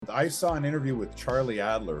I saw an interview with Charlie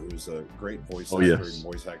Adler, who's a great voice actor and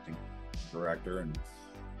voice acting director, and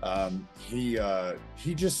he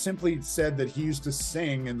just simply said that he used to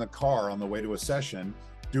sing in the car on the way to a session,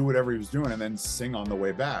 do whatever he was doing, and then sing on the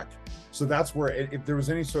way back. So that's where, if there was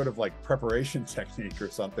any sort of like preparation technique or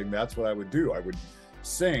something, that's what I would do. I would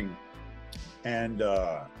sing, and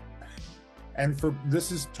for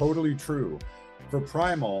this is totally true. For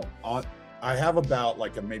Primal, I have about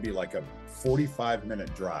maybe a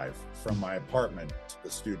 45-minute drive from my apartment to the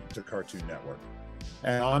studio to Cartoon Network,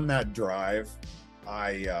 and on that drive,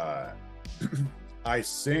 I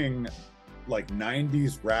sing like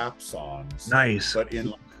 90s rap songs. Nice. But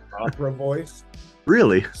in opera voice.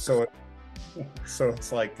 Really? So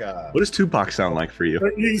it's like what does Tupac sound like for you?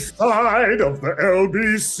 The east side of the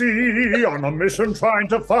LBC on a mission trying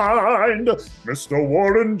to find Mr.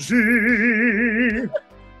 Warren G.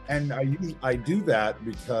 And I do that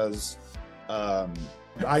because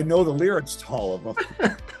I know the lyrics to all of them.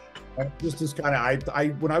 This is kind of I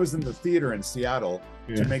when I was in the theater in Seattle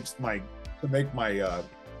to make my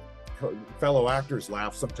fellow actors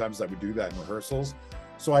laugh. Sometimes I would do that in rehearsals,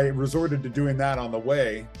 so I resorted to doing that on the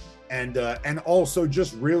way, and also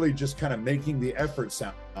just kind of making the effort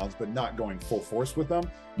sounds, but not going full force with them,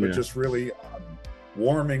 but just really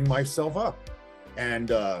warming myself up.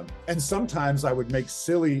 And sometimes I would make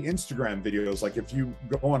silly Instagram videos. Like if you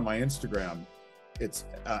go on my Instagram, it's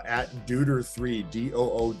at Dooder3,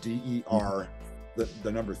 Dooder,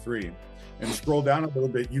 the number 3, and scroll down a little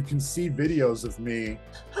bit. You can see videos of me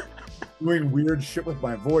doing weird shit with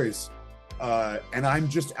my voice, and I'm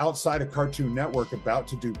just outside of Cartoon Network about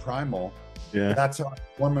to do Primal. Yeah, that's how I'm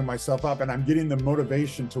warming myself up, and I'm getting the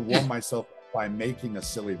motivation to warm myself up by making a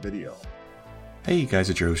silly video. Hey you guys,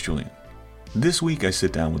 it's your host Julian. This week I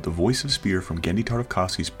sit down with the voice of Spear from Genndy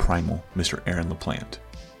Tartakovsky's Primal, Mr. Aaron LaPlante.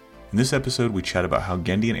 In this episode, we chat about how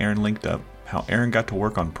Genndy and Aaron linked up, how Aaron got to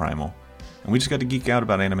work on Primal, and we just got to geek out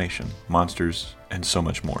about animation, monsters, and so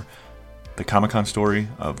much more. The Comic-Con story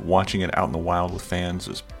of watching it out in the wild with fans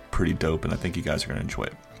is pretty dope, and I think you guys are going to enjoy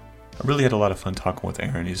it. I really had a lot of fun talking with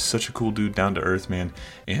Aaron. He's such a cool dude, down to earth, man.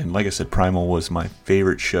 And like I said, Primal was my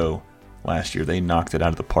favorite show last year. They knocked it out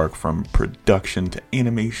of the park from production to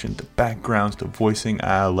animation to backgrounds to voicing.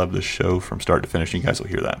 I love this show from start to finish. You guys will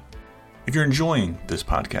hear that. If you're enjoying this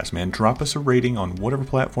podcast, man, drop us a rating on whatever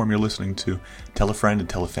platform you're listening to. Tell a friend and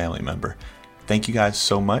tell a family member. Thank you guys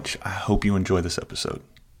so much. I hope you enjoy this episode.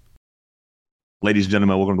 Ladies and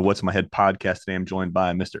gentlemen, welcome to What's in My Head podcast. Today I'm joined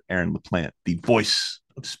by Mr. Aaron LaPlante, the voice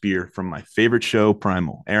of Spear from my favorite show,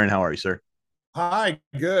 Primal. Aaron, how are you, sir? Hi,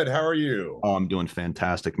 good. How are you? Oh, I'm doing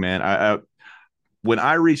fantastic, man. I when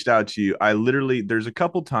I reached out to you, there's a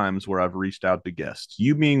couple times where I've reached out to guests.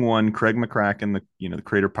 You being one, Craig McCracken, the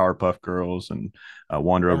creator of Powerpuff Girls and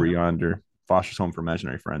Wander Over Yonder, Foster's Home for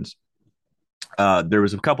Imaginary Friends. There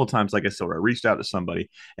was a couple times, like I said, where I reached out to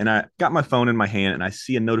somebody and I got my phone in my hand and I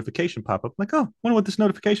see a notification pop up. I'm like, oh, I wonder what this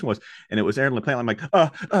notification was. And it was Aaron LaPlante. I'm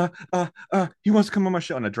like, he wants to come on my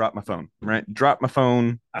show. And I dropped my phone, right? Dropped my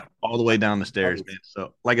phone all the way down the stairs, man.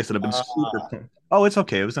 So like I said, I've been super. Oh, it's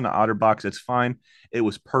okay. It was in an OtterBox. It's fine. It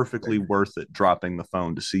was perfectly worth it dropping the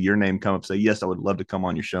phone to see your name come up, say, yes, I would love to come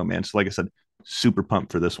on your show, man. So like I said, super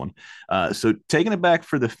pumped for this one. So taking it back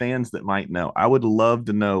for the fans that might know, I would love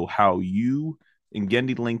to know how you and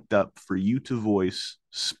Genndy linked up for you to voice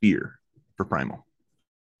Spear for Primal.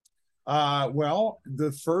 Well,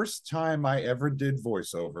 the first time I ever did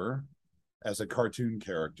voiceover as a cartoon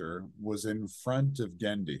character was in front of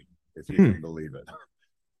Genndy, if you can believe it.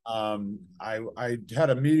 I had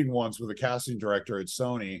a meeting once with a casting director at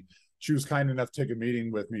Sony. She was kind enough to take a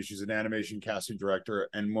meeting with me. She's an animation casting director.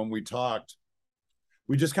 And when we talked,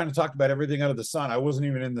 we just kind of talked about everything under the sun. I wasn't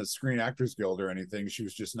even in the Screen Actors Guild or anything. She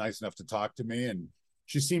was just nice enough to talk to me, and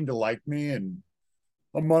she seemed to like me. And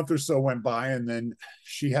a month or so went by, and then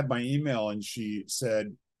she had my email and she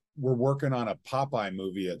said, we're working on a Popeye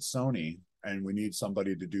movie at Sony, and we need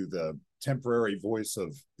somebody to do the temporary voice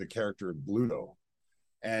of the character Bluto.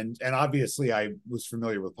 And obviously I was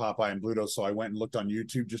familiar with Popeye and Bluto, so I went and looked on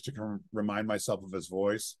YouTube just to remind myself of his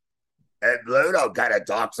voice. And Bluto kind of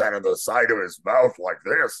talks out of the side of his mouth like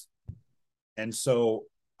this. And so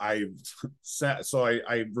I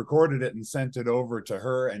recorded it and sent it over to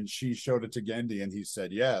her, and she showed it to Genndy, and he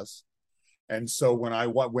said yes. And so when I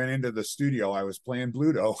went into the studio, I was playing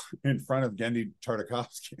Bluto in front of Genndy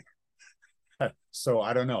Tartakovsky. So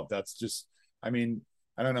I don't know. That's just, I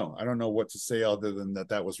don't know. I don't know what to say other than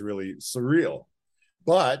that was really surreal.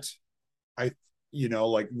 But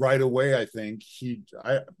like right away, I think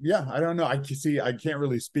I don't know. I can't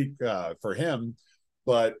really speak for him,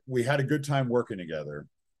 but we had a good time working together.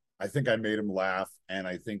 I think I made him laugh, and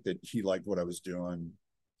I think that he liked what I was doing,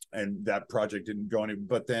 and that project didn't go any.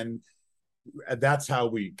 But then that's how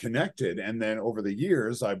we connected. And then over the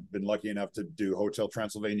years, I've been lucky enough to do Hotel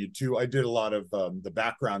Transylvania 2. I did a lot of the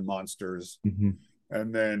background monsters. Mm-hmm.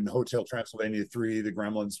 And then Hotel Transylvania 3, the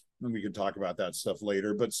Gremlins, and we can talk about that stuff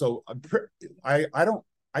later. But so I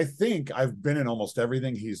think I've been in almost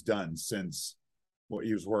everything he's done since what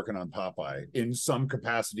he was working on Popeye in some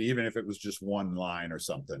capacity, even if it was just one line or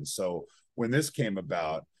something. So when this came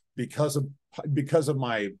about, because of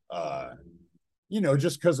my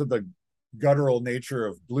just because of the guttural nature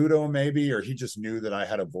of Bluto, maybe, or he just knew that I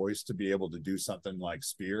had a voice to be able to do something like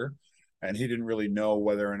Spear, and he didn't really know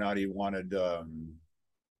whether or not he wanted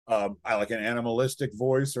I like an animalistic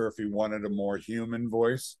voice or if he wanted a more human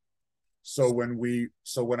voice. So when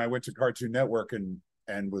I went to Cartoon Network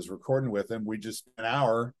and was recording with him, we just an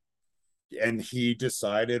hour, and he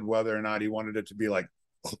decided whether or not he wanted it to be like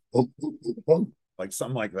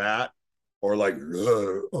something like that, or like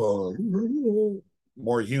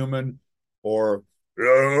more human, or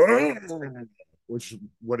which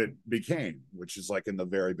what it became, which is like in the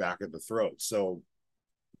very back of the throat. So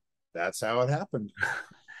that's how it happened.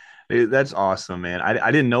 That's awesome, man.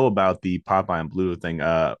 I didn't know about the Popeye and Blue thing.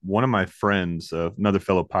 One of my friends, another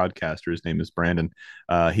fellow podcaster, his name is Brandon.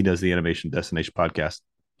 He does the Animation Destination podcast.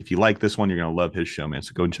 If you like this one, you're going to love his show, man.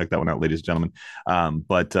 So go and check that one out, ladies and gentlemen.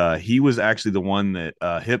 But he was actually the one that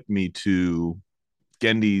hipped me to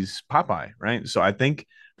Genndy's Popeye, right? So I think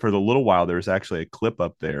for the little while there's actually a clip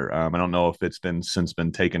up there. I don't know if it's since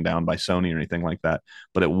been taken down by Sony or anything like that,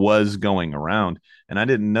 but it was going around, and I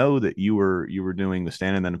didn't know that you were doing the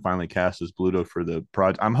stand and then finally cast as Bluto for the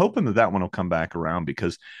project. I'm hoping that one will come back around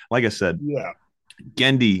because, like I said, yeah,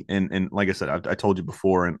 Genndy and like I said, I told you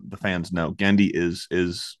before, and the fans know Genndy is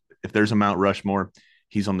if there's a Mount Rushmore,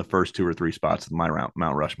 he's on the first 2 or 3 spots of my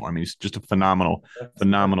Mount Rushmore. I mean, he's just a phenomenal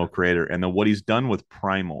creator. And then what he's done with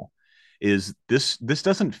Primal is this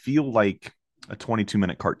doesn't feel like a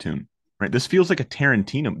 22-minute cartoon, right? This feels like a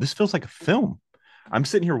Tarantino. This feels like a film. I'm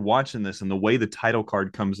sitting here watching this, and the way the title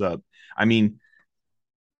card comes up, I mean,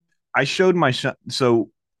 I showed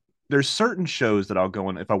so there's certain shows that I'll go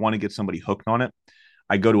in if I want to get somebody hooked on it.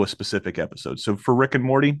 I go to a specific episode. So for Rick and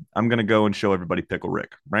Morty, I'm going to go and show everybody Pickle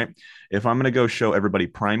Rick, right? If I'm going to go show everybody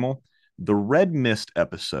Primal, the Red Mist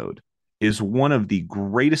episode is one of the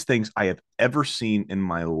greatest things I have ever seen in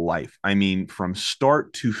my life. I mean, from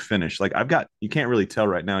start to finish. Like you can't really tell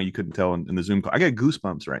right now. You couldn't tell in the Zoom call. I got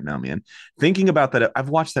goosebumps right now, man. Thinking about that, I've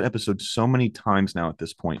watched that episode so many times now at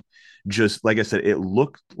this point. Just like I said, it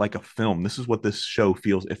looked like a film. This is what this show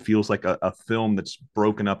feels. It feels like a film that's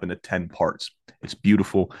broken up into 10 parts. It's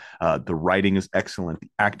beautiful. The writing is excellent. The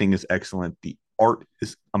acting is excellent. The art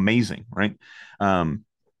is amazing, right?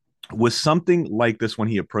 Was something like this when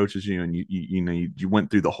he approaches you and you went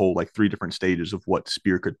through the whole like 3 different stages of what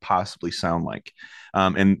Spear could possibly sound like.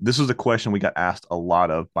 And this was a question we got asked a lot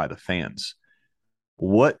of by the fans.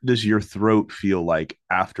 What does your throat feel like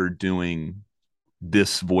after doing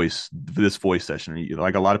this voice session?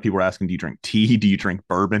 Like a lot of people are asking, do you drink tea? Do you drink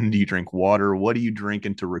bourbon? Do you drink water? What are you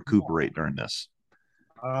drinking to recuperate during this?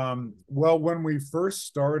 Well, when we first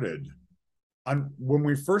started, I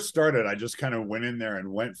just kind of went in there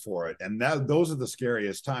and went for it. And those are the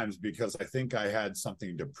scariest times because I think I had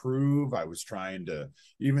something to prove. I was trying to,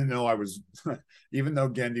 even though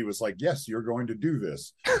Genndy was like, yes, you're going to do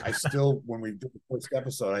this. I still, when we did the first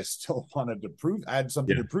episode, I still wanted to prove, I had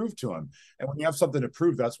something to prove to him. And when you have something to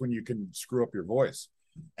prove, that's when you can screw up your voice.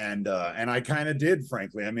 And I kind of did,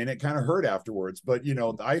 frankly. I mean, it kind of hurt afterwards, but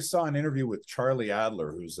I saw an interview with Charlie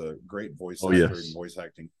Adler, who's a great voice actor and voice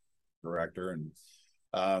acting director, and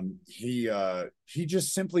he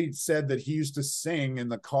just simply said that he used to sing in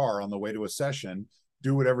the car on the way to a session,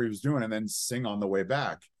 do whatever he was doing, and then sing on the way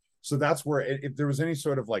back. So that's where if there was any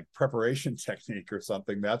sort of like preparation technique or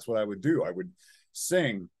something, that's what I would do. I would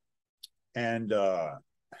sing, and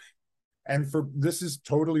for this is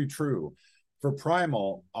totally true for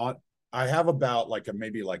Primal. I have about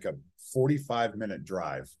maybe a 45-minute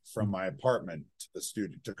drive from my apartment to the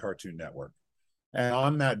studio to Cartoon Network. And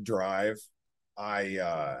on that drive, I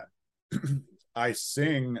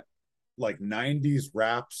sing like 90s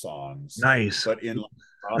rap songs. Nice. But in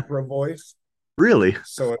opera voice. Really?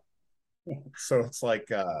 So it's like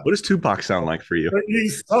what does Tupac sound like for you? The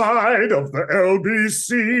east side of the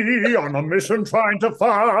LBC on a mission trying to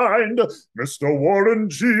find Mr. Warren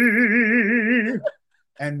G.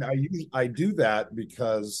 And I do that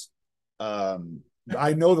because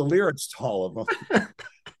I know the lyrics to all of them.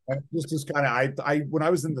 And this is kind of I when I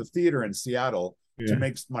was in the theater in Seattle to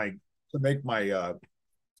make my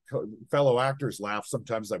fellow actors laugh.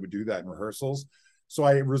 Sometimes I would do that in rehearsals. So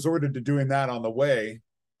I resorted to doing that on the way,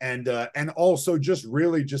 and also just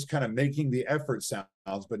really just kind of making the effort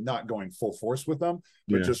sounds, but not going full force with them,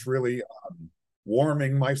 but just really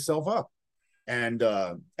warming myself up. And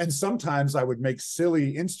sometimes I would make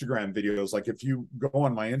silly Instagram videos. Like if you go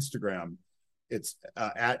on my Instagram, it's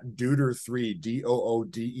at Dooder3,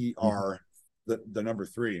 Dooder, the number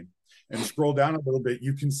 3, and scroll down a little bit.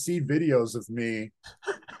 You can see videos of me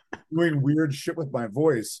doing weird shit with my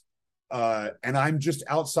voice. And I'm just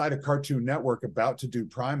outside of Cartoon Network about to do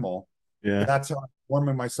Primal. Yeah. That's how I'm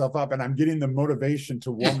warming myself up. And I'm getting the motivation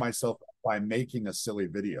to warm myself up by making a silly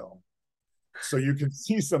video. So you can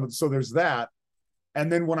see so there's that. And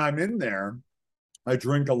then when I'm in there, I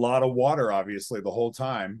drink a lot of water, obviously, the whole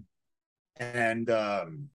time. And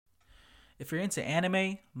if you're into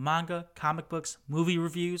anime, manga, comic books, movie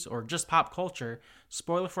reviews, or just pop culture,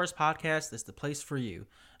 Spoiler Force Podcast is the place for you.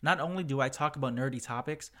 Not only do I talk about nerdy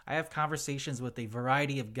topics, I have conversations with a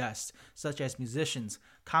variety of guests, such as musicians,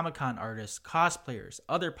 Comic-Con artists, cosplayers,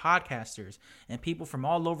 other podcasters, and people from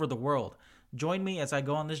all over the world. Join me as I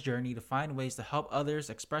go on this journey to find ways to help others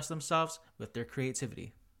express themselves with their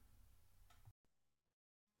creativity.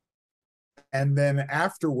 And then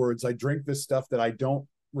afterwards, I drink this stuff that I don't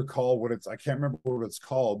recall I can't remember what it's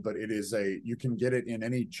called, but you can get it in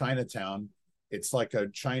any Chinatown. It's like a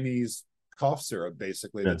Chinese cough syrup,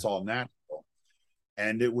 basically, that's all natural.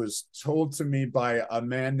 And it was told to me by a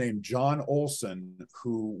man named John Olson,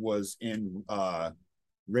 who was in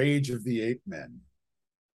Rage of the Ape Men,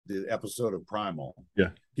 the episode of Primal. Yeah.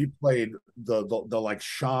 He played the like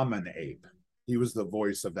shaman ape. He was the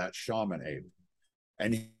voice of that shaman ape.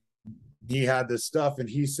 And he had this stuff, and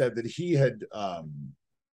he said that he had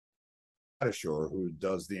Ashore, who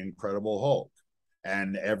does the Incredible Hulk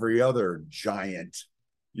and every other giant,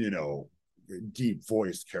 deep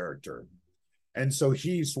voiced character. And so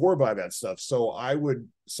he swore by that stuff. So I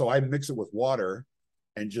mix it with water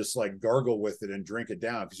and just like gargle with it and drink it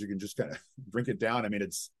down, because you can just kind of drink it down. I mean,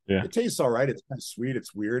 it tastes all right. It's kind of sweet.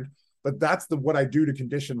 It's weird, but that's what I do to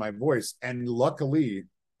condition my voice. And luckily,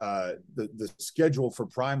 the schedule for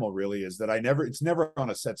Primal really is that it's never on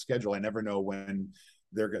a set schedule. I never know when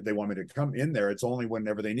they want me to come in there. It's only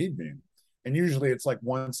whenever they need me. And usually it's like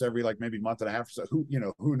once every like maybe month and a half or so.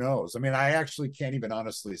 Who knows? I mean, I actually can't even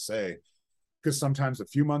honestly say, because sometimes a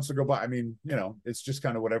few months will go by. I mean, it's just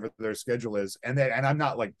kind of whatever their schedule is. And I'm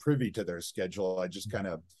not like privy to their schedule. I just kind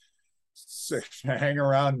of hang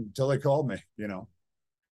around until they call me,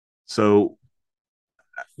 So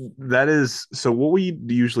what we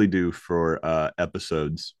usually do for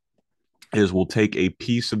episodes is we'll take a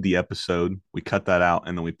piece of the episode, we cut that out,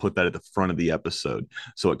 and then we put that at the front of the episode.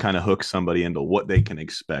 So it kind of hooks somebody into what they can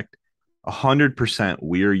expect. 100%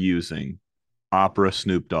 we're using Opera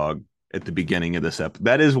Snoop Dogg at the beginning of this episode.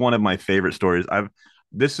 That is one of my favorite stories. We're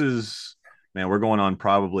going on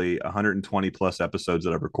probably 120 plus episodes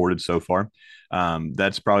that I've recorded so far.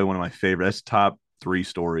 That's probably one of my favorite. That's top 3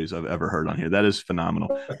 stories I've ever heard on here. That is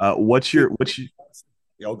phenomenal. Oh,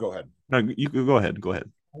 go ahead. No, you go ahead.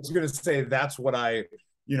 I was going to say that's what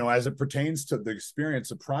as it pertains to the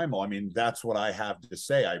experience of Primal, I mean, that's what I have to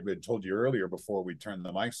say. I had told you earlier before we turned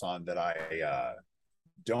the mics on that I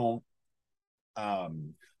don't,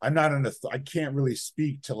 I'm not I can't really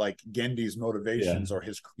speak to like Genndy's motivations or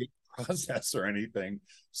his creative process or anything.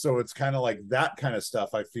 So it's kind of like that kind of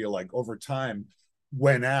stuff. I feel like over time,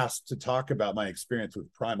 when asked to talk about my experience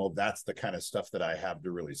with Primal, that's the kind of stuff that I have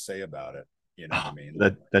to really say about it. You know what I mean?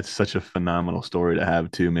 That's such a phenomenal story to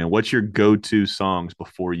have too, man. What's your go-to songs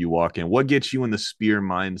before you walk in? What gets you in the Spear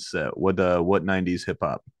mindset? What 90s hip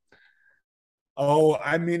hop? Oh,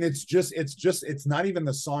 I mean, it's not even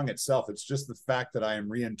the song itself. It's just the fact that I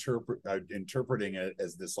am interpreting it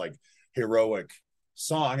as this like heroic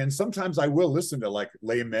song. And sometimes I will listen to like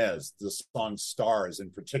Les Mis, the song Stars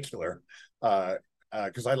in particular,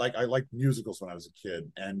 because I like musicals when I was a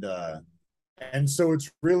kid. And so it's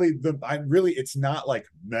really it's not like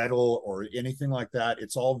metal or anything like that.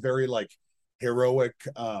 It's all very like heroic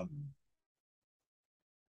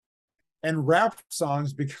and rap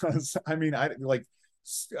songs, because I mean, I like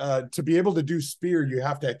to be able to do Spear, you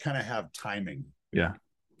have to kind of have timing,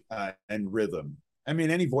 and rhythm. I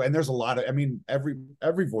mean, any voice, and there's a lot of, I mean,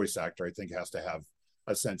 every voice actor I think has to have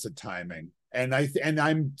a sense of timing. And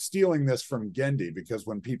I'm stealing this from Genndy, because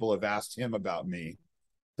when people have asked him about me,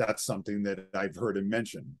 that's something that I've heard him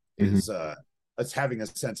mention is us having a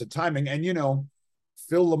sense of timing. And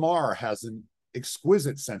Phil Lamar has an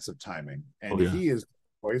exquisite sense of timing, and he is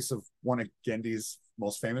the voice of one of Genndy's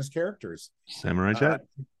most famous characters, Samurai Jack.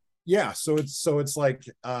 So it's like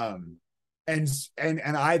and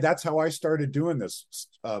and I that's how I started doing this.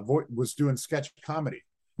 Was doing sketch comedy.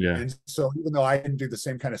 Yeah. And so even though I didn't do the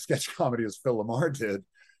same kind of sketch comedy as Phil Lamar did,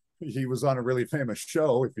 he was on a really famous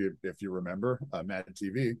show, if you remember, Mad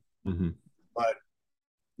TV. Mm-hmm. But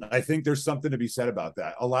I think there's something to be said about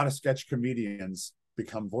that. A lot of sketch comedians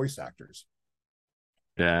become voice actors.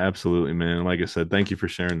 Yeah, absolutely, man. Like I said, thank you for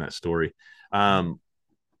sharing that story.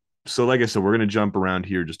 So like I said, we're gonna jump around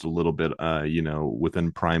here just a little bit,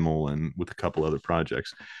 within Primal and with a couple other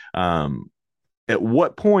projects. At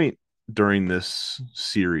what point during this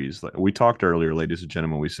series, like we talked earlier, ladies and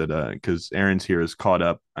gentlemen, we said because Aaron's here is caught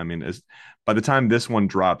up. I mean, as by the time this one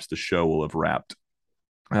drops, the show will have wrapped.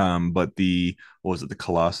 But what was it, the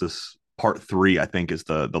Colossus part 3, I think, is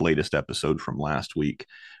the latest episode from last week.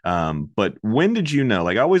 But when did you know?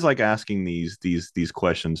 Like, I always like asking these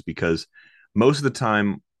questions because most of the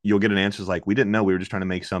time you'll get an answer like, we didn't know, we were just trying to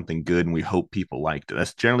make something good and we hope people liked it.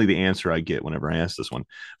 That's generally the answer I get whenever I ask this one.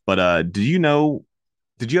 But did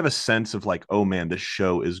you have a sense of like, oh man, this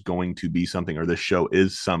show is going to be something, or this show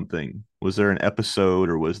is something? Was there an episode,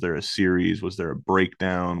 or was there a series? Was there a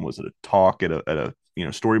breakdown? Was it a talk at a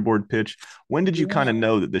storyboard pitch? When did you kind of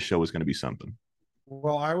know that this show was going to be something?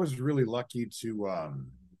 Well, I was really lucky to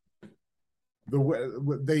the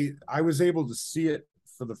way I was able to see it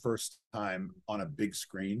for the first time on a big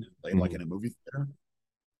screen, like in a movie theater.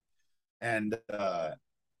 And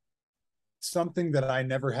something that I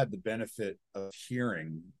never had the benefit of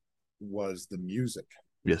hearing was the music.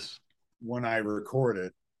 Yes. When I record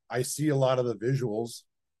it, I see a lot of the visuals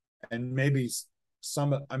and maybe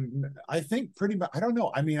I think pretty much, I don't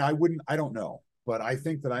know. I mean, I don't know, but I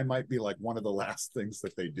think that I might be like one of the last things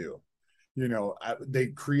that they do. They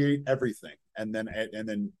create everything, and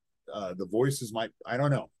then the voices might, I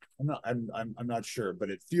don't know. I'm not sure, but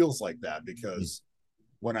it feels like that because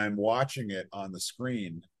when I'm watching it on the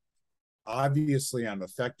screen, obviously I'm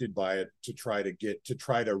affected by it to try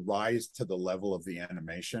to rise to the level of the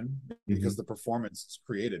animation because the performance is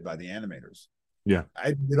created by the animators. Yeah,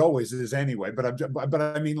 it always is anyway. But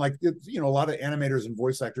I mean, like a lot of animators and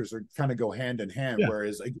voice actors are kind of go hand in hand. Yeah.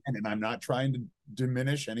 Whereas again, and I'm not trying to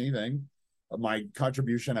diminish anything of my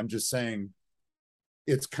contribution. I'm just saying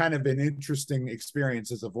it's kind of an interesting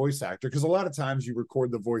experience as a voice actor because a lot of times you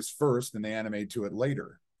record the voice first and they animate to it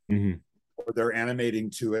later. Or they're animating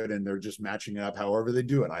to it and they're just matching it up however they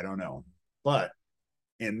do it. I don't know. But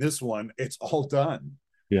in this one, it's all done.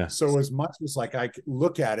 Yeah. So as much as like I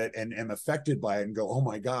look at it and am affected by it and go, oh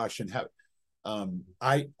my gosh, and have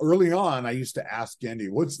early on I used to ask Genndy,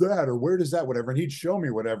 what's that or where does that, whatever, and he'd show me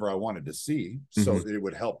whatever I wanted to see so that it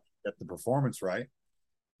would help get the performance right.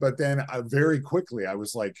 But then very quickly I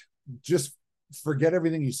was like, just forget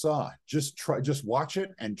everything you saw. Just watch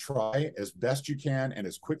it and try as best you can and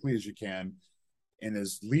as quickly as you can in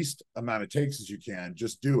as least amount of takes as you can.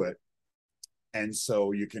 Just do it. And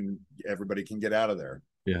so everybody can get out of there.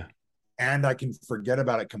 Yeah. And I can forget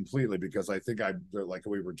about it completely because I think like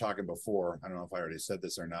we were talking before, I don't know if I already said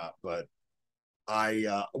this or not, but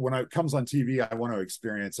when it comes on TV, I want to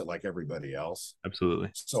experience it like everybody else.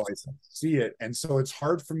 Absolutely. So I see it. And so it's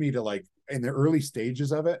hard for me to like, in the early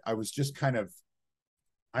stages of it, I was just kind of,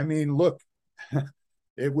 I mean, look,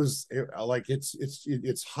 it's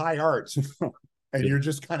high art and you're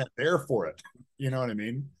just kind of there for it. You know what I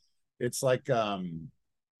mean? It's like,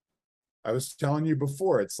 I was telling you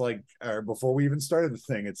before, it's like, before we even started the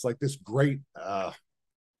thing, it's like this great, I'm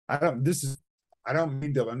not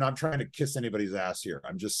trying to kiss anybody's ass here.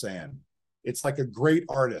 I'm just saying, it's like a great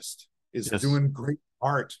artist is doing great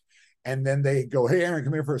art. And then they go, hey, Aaron,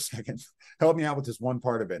 come here for a second. Help me out with this one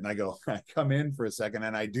part of it. And I go, I come in for a second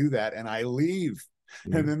and I do that and I leave.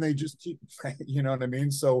 And then they just keep, you know what I mean?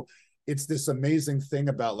 So it's this amazing thing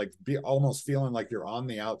about like almost feeling like you're on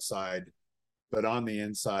the outside, but on the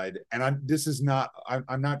inside. And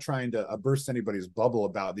I'm not trying to burst anybody's bubble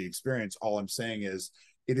about the experience. All I'm saying is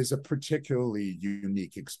it is a particularly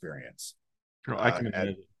unique experience. I can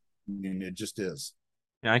imagine. It just is.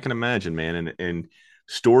 Yeah, I can imagine, man. And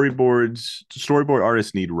storyboard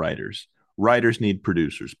artists need writers need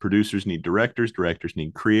producers need directors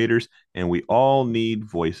need creators, and we all need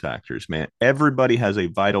voice actors, man. Everybody has a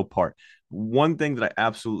vital part. One thing that I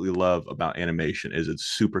absolutely love about animation is it's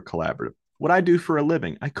super collaborative. What I do for a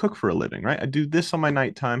living, I cook for a living, right? I do this on my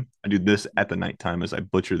nighttime. I do this at the nighttime as I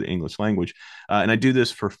butcher the English language, and I do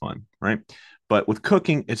this for fun, right? But with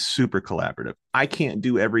cooking, it's super collaborative. I can't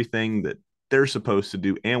do everything that they're supposed to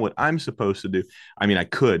do and what I'm supposed to do. I mean, I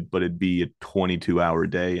could, but it'd be a 22-hour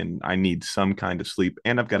day and I need some kind of sleep.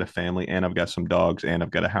 And I've got a family and I've got some dogs and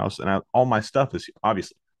I've got a house and all my stuff is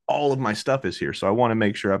obviously all of my stuff is here. So I want to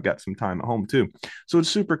make sure I've got some time at home too. So it's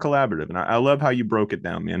super collaborative. And I love how you broke it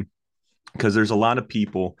down, man, because there's a lot of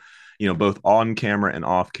people, both on camera and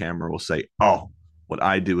off camera will say, oh, what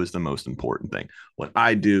I do is the most important thing. What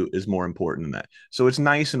I do is more important than that. So it's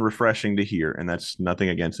nice and refreshing to hear, and that's nothing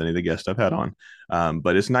against any of the guests I've had on,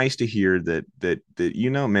 but it's nice to hear that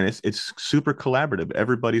man, it's super collaborative.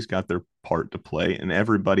 Everybody's got their part to play, and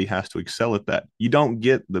everybody has to excel at that. You don't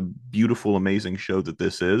get the beautiful, amazing show that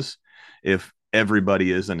this is if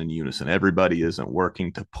everybody isn't in unison. Everybody isn't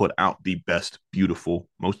working to put out the best, beautiful,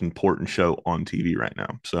 most important show on TV right now.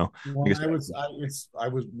 So Well,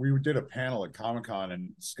 we did a panel at Comic-Con,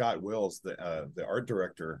 and Scott Wills, the art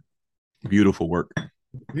director, beautiful work.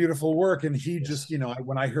 Beautiful work. And he just,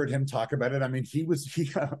 when I heard him talk about it, I mean,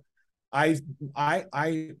 I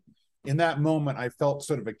in that moment, I felt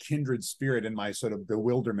sort of a kindred spirit in my sort of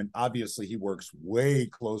bewilderment. Obviously, he works way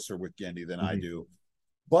closer with Genndy than I do,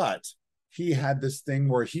 but he had this thing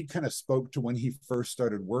where he kind of spoke to when he first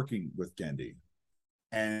started working with Genndy.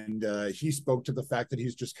 And he spoke to the fact that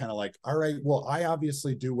he's just kind of like, all right, well, I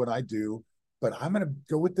obviously do what I do, but I'm going to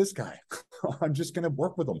go with this guy. I'm just going to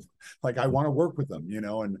work with him. Like, I want to work with him,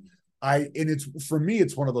 and it's, for me,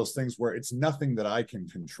 it's one of those things where it's nothing that I can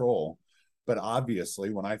control. But obviously,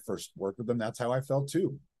 when I first worked with them, that's how I felt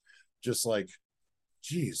too. Just like,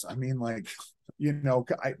 geez, I mean, like,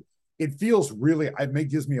 it feels really, it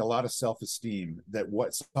gives me a lot of self-esteem that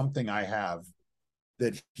something I have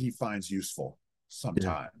that he finds useful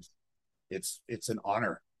sometimes. Yeah. It's an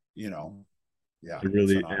honor, Yeah. It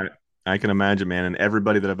really, I can imagine, man. And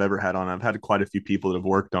everybody that I've ever had on, I've had quite a few people that have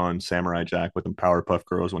worked on Samurai Jack with him, Powerpuff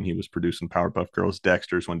Girls when he was producing Powerpuff Girls,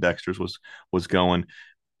 Dexter's when Dexter's was going.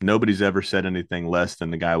 Nobody's ever said anything less than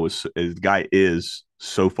the guy is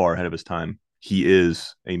so far ahead of his time. He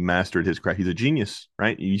is a master at his craft. He's a genius,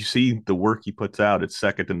 right? You see the work he puts out; it's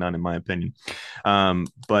second to none, in my opinion.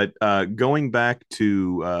 But going back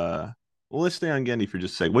to, well, let's stay on Genndy for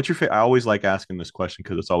just a sec. What's your favorite? I always like asking this question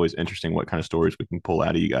because it's always interesting what kind of stories we can pull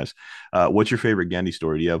out of you guys. What's your favorite Genndy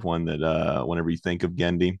story? Do you have one that, whenever you think of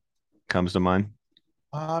Genndy, comes to mind?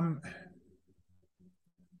 I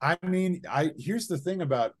mean, here's the thing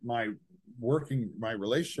about my working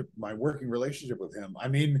relationship with him. I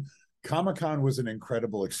mean, Comic-Con was an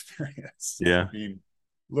incredible experience. Yeah. I mean,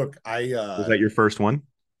 look, was that your first one?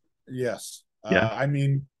 Yes. Yeah. I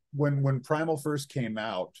mean, when Primal first came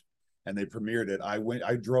out and they premiered it,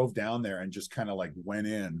 I drove down there and just kind of like went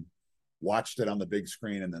in, watched it on the big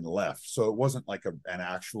screen, and then left. So it wasn't like an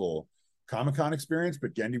actual Comic-Con experience,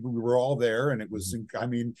 but Genndy, we were all there, and it was, I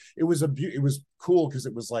mean, it was cool because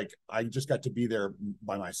it was like I just got to be there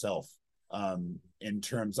by myself. In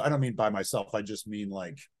terms, I don't mean by myself, I just mean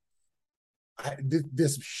like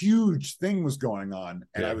this huge thing was going on,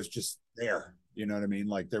 and I was just there. You know what I mean?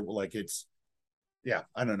 Like there were like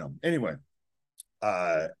I don't know. Anyway,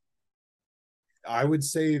 I would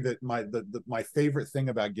say that my favorite thing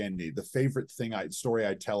about Genndy, the favorite story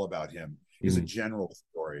I tell about him is a general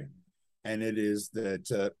story. And it is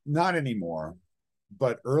that not anymore,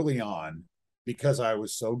 but early on, because I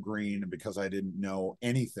was so green and because I didn't know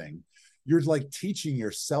anything, you're like teaching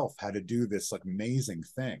yourself how to do this like amazing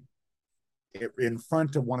thing in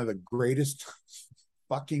front of one of the greatest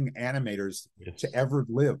fucking animators to ever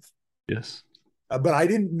live. Yes. But I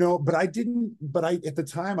didn't know, but at the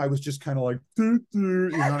time I was just kind of like, you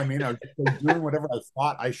know what I mean? I was just doing whatever I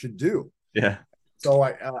thought I should do. Yeah. So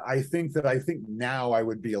I think now I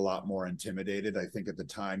would be a lot more intimidated. I think at the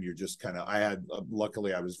time you're just kind of,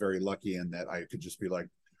 luckily I was very lucky in that I could just be like,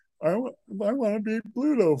 I want to be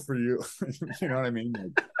Pluto for you. You know what I mean?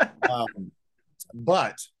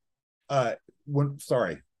 Like,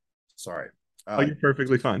 sorry. Oh, you're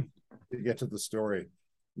perfectly fine. To get to the story,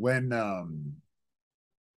 whenever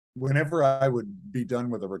I would be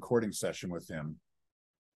done with a recording session with him,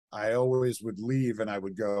 I always would leave and I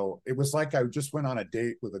would go, it was like I just went on a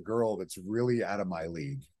date with a girl that's really out of my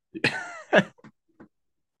league.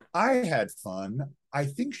 I had fun. I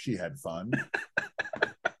think she had fun.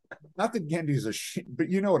 Not that Genndy's a shit, but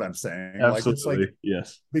you know what I'm saying. Absolutely. Like, it's like,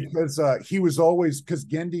 yes. Because he was always, because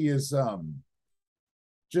Genndy is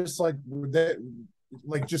just like that,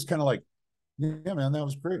 like just kind of like, yeah, man, that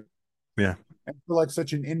was great. Yeah. And for like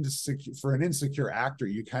such an insecure actor,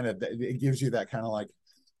 you kind of, it gives you that kind of like,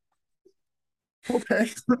 okay.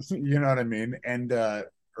 You know what I mean? And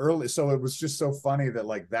early, so it was just so funny that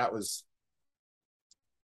like that was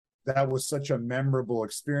such a memorable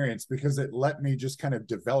experience because it let me just kind of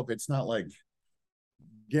develop. It's not like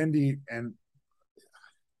Genndy, and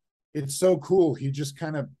it's so cool. He just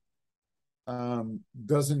kind of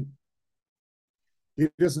doesn't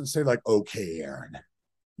say like, okay, Aaron,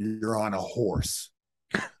 you're on a horse.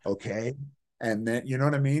 Okay. And then, you know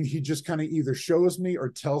what I mean? He just kind of either shows me or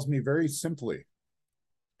tells me very simply.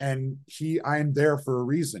 And I'm there for a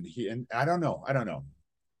reason. And I don't know.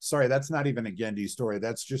 Sorry, that's not even a Genndy story.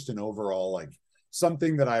 That's just an overall, like,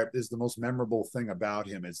 something that is the most memorable thing about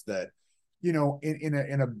him is that, in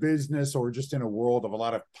a business or just in a world of a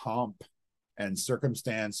lot of pomp and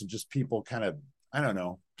circumstance and just people kind of, I don't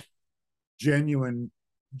know, genuine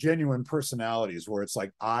personalities where it's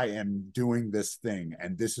like, I am doing this thing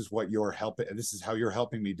and this is how you're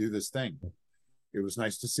helping me do this thing. It was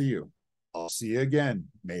nice to see you. I'll see you again,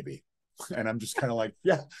 maybe. And I'm just kind of like,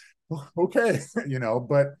 yeah, okay.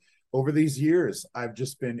 But over these years,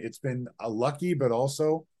 it's been a lucky, but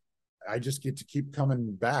also I just get to keep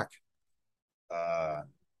coming back.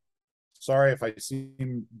 Sorry if I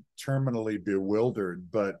seem terminally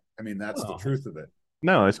bewildered, but I mean, that's the truth of it.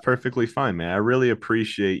 No, it's perfectly fine, man. I really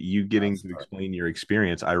appreciate you getting to explain your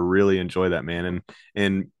experience. I really enjoy that, man.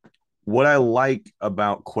 And what I like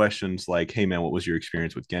about questions like, "Hey, man, what was your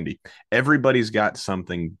experience with Genndy?" Everybody's got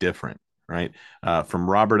something different, right? From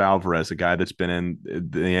Robert Alvarez, a guy that's been in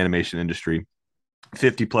the animation industry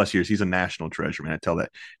 50 plus years. He's a national treasure, man. I tell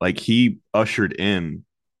that. Like, he ushered in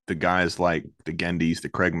the guys like the Gendys, the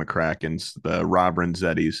Craig McCrackens, the Rob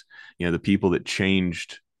Renzettis, the people that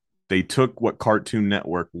changed. They took what Cartoon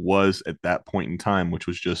Network was at that point in time, which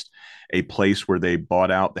was just a place where they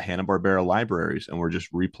bought out the Hanna-Barbera libraries and were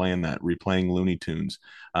just replaying Looney Tunes.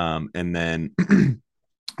 And then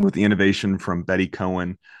with the innovation from Betty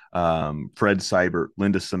Cohen, Fred Seibert,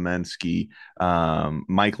 Linda Semensky,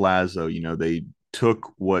 Mike Lazo, they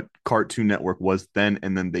took what Cartoon Network was then,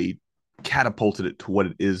 and then they catapulted it to what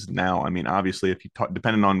it is now. I mean, obviously, if you talk,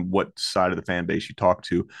 depending on what side of the fan base you talk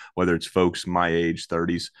to, whether it's folks my age,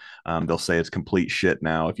 30s, they'll say it's complete shit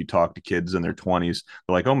now. If you talk to kids in their 20s,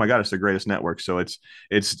 they're like, "Oh my god, it's the greatest network." So it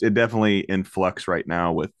definitely in flux right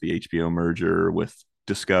now with the HBO merger, with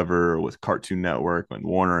Discover, with Cartoon Network and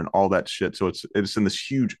Warner and all that shit. So it's in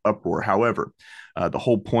this huge uproar. However, the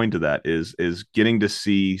whole point of that is getting to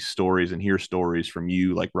see stories and hear stories from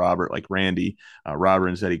you, like Robert, like Randy, Robert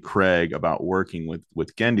and Zeddy, Craig, about working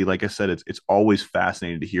with Genndy. Like I said, it's always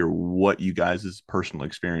fascinating to hear what you guys' personal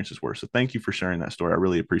experiences were. So thank you for sharing that story. I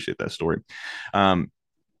really appreciate that story.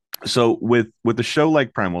 So with the show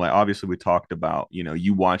like Primal, like obviously we talked about,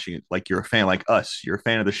 you watching it like you're a fan, like us, you're a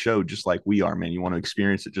fan of the show just like we are, man. You want to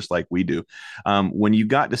experience it just like we do. When you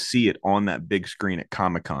got to see it on that big screen at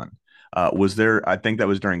Comic-Con, was there, I think that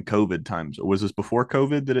was during COVID times, or was this before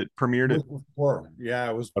COVID that it premiered? It was before. Yeah,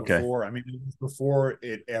 it was before. Okay. I mean, it was before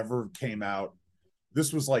it ever came out.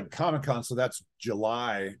 This was like Comic-Con, so that's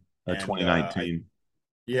July. And 2019.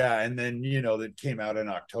 yeah, and then that came out in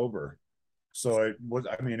October. So it was,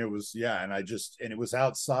 I mean, it was, yeah, and it was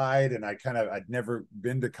outside, and I'd never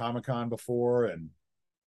been to Comic-Con before, and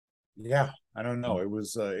yeah, I don't know, it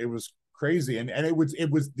was crazy, and it was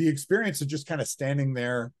the experience of just kind of standing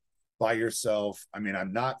there by yourself. I mean,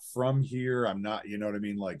 I'm not from here, I'm not, you know what I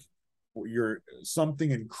mean, like,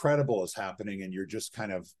 something incredible is happening, and you're just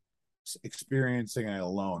kind of experiencing it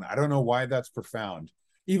alone. I don't know why that's profound,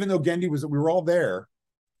 even though we were all there.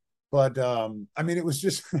 But I mean, it was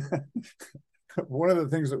just one of the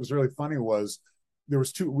things that was really funny was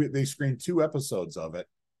they screened 2 episodes of it.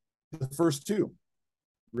 The first 2,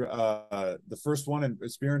 the first one in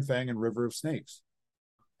Spear and Fang and River of Snakes.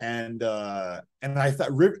 And I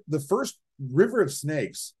thought the first River of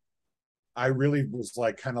Snakes, I really was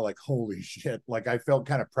like, kind of like, holy shit. Like, I felt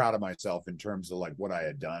kind of proud of myself in terms of like what I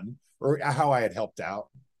had done or how I had helped out.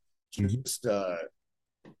 Just,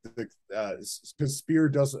 because Spear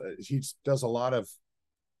does a lot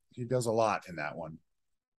in that one.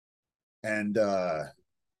 And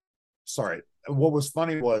sorry, what was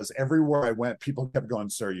funny was everywhere I went, people kept going,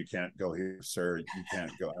 "Sir, you can't go here. Sir, you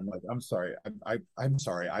can't go." I'm like, "I'm sorry, I'm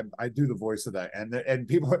sorry." I do the voice of that, and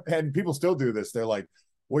people still do this. They're like,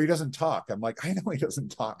 "Well, he doesn't talk." I'm like, "I know he doesn't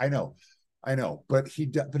talk. I know, but he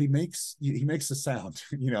makes the sound.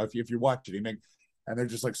 If you watch it, and they're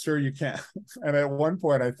just like, "Sir, you can't." And at one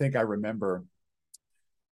point, I think I remember,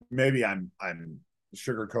 maybe I'm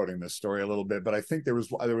sugarcoating this story a little bit, but I think there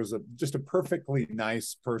was just a perfectly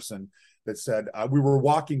nice person that said, we were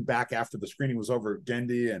walking back after the screening was over,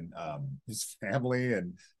 Genndy and his family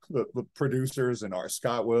and the producers and our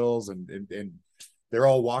Scott Wills and they're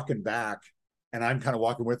all walking back, and I'm kind of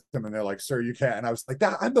walking with them, and they're like, "Sir, you can't." And I was like,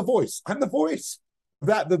 I'm the voice.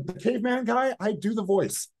 That the caveman guy, I do the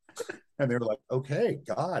voice. And they were like, "Okay,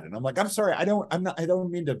 God." And I'm like, "I'm sorry. I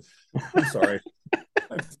don't mean to." I'm sorry.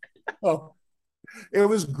 Oh, It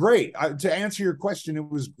was great. To answer your question, it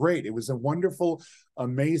was great. It was a wonderful,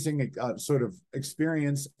 amazing sort of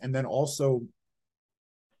experience. And then also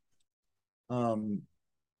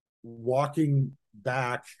walking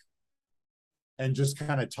back and just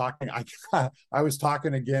kind of talking. I was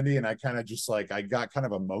talking to Genndy, and I kind of just like, I got kind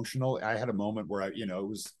of emotional. I had a moment where it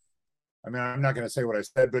was, I mean, I'm not going to say what I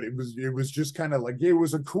said, but it was just kind of like, it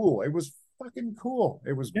was fucking cool.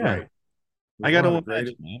 It was great. It was I got one to of the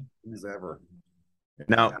greatest imagine, man. things ever.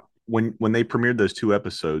 Now, when they premiered those 2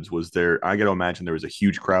 episodes, was there? I got to imagine there was a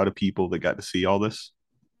huge crowd of people that got to see all this.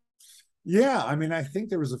 Yeah, I mean, I think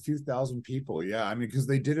there was a few thousand people. Yeah, I mean, because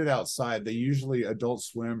they did it outside. They usually Adult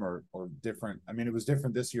Swim or different. I mean, it was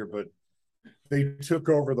different this year, but they took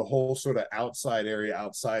over the whole sort of outside area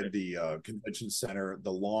outside the convention center,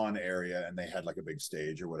 the lawn area, and they had like a big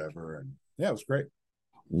stage or whatever. And yeah, it was great.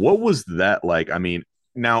 What was that like? I mean,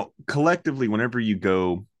 now collectively, whenever you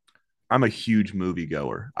go, I'm a huge movie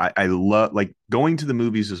goer. I love like going to the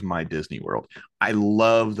movies is my Disney World. I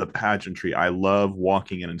love the pageantry. I love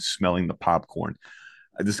walking in and smelling the popcorn.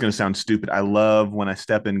 This is going to sound stupid. I love when I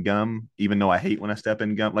step in gum, even though I hate when I step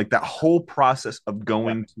in gum. Like that whole process of Yeah.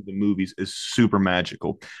 going to the movies is super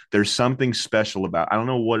magical. There's something special about. I don't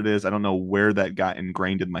know what it is. I don't know where that got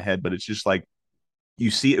ingrained in my head, but it's just like you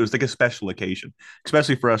see it was like a special occasion,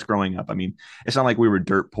 especially for us growing up. I mean, it's not like we were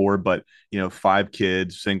dirt poor, but 5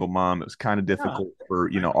 kids, single mom, it was kind of Yeah, difficult for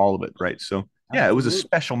all of it, right? So yeah, it was a absolutely.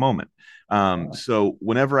 special moment. Yeah. So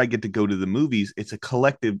whenever I get to go to the movies, it's a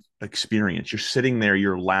collective experience. You're sitting there,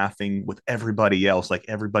 you're laughing with everybody else, like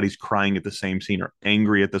everybody's crying at the same scene or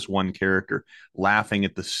angry at this one character, laughing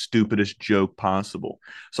at the stupidest joke possible.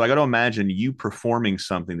 So I got to imagine you performing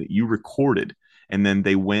something that you recorded and then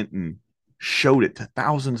they went and showed it to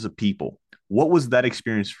thousands of people. What was that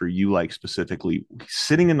experience for you like specifically?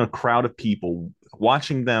 Sitting in a crowd of people,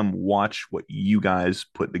 watching them watch what you guys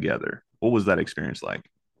put together. What was that experience like?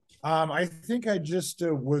 I think I just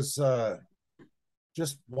was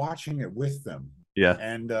just watching it with them Yeah.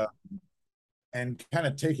 and kind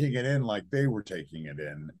of taking it in like they were taking it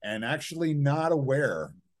in, and actually not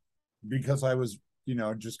aware because I was,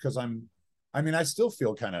 just because I mean, I still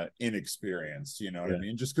feel kind of inexperienced, you know what I Yeah.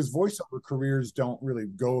 mean? Just because voiceover careers don't really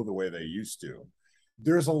go the way they used to.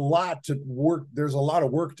 There's a lot to work, there's a lot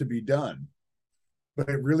of work to be done, but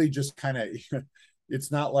it really just kind of,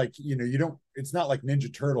 it's not like, it's not like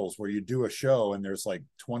Ninja Turtles where you do a show and there's like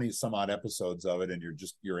 20 some odd episodes of it and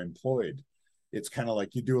you're employed. It's kind of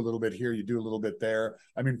like you do a little bit here, you do a little bit there.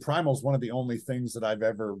 I mean, Primal's one of the only things that I've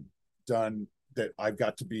ever done that I've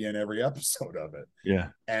got to be in every episode of it. Yeah.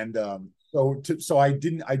 And so I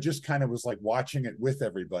just kind of was like watching it with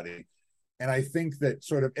everybody. And I think that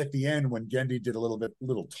sort of at the end when Genndy did a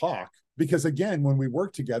little talk, because again, when we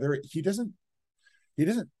work together, he doesn't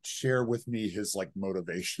share with me his like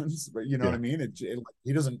motivations, but you know what Yeah. I mean?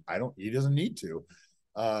 He doesn't need to.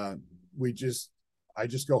 Uh, I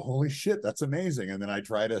just go, holy shit, that's amazing. And then I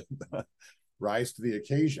try to rise to the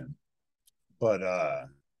occasion. But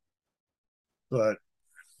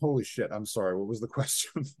holy shit, I'm sorry. What was the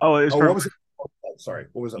question? Oh, it's Oh, from what was it? Oh, sorry.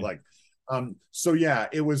 What was it like? So yeah,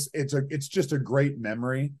 it's just a great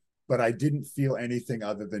memory, but I didn't feel anything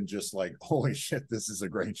other than just like, holy shit, this is a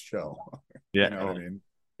great show. yeah. You know what I mean?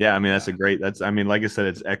 Yeah, I mean Yeah. I mean, like I said,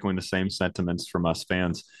 it's echoing the same sentiments from us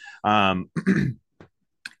fans. Um,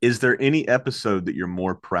 is there any episode that you're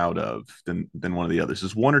more proud of than one of the others?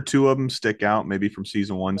 Does one or two of them stick out, maybe from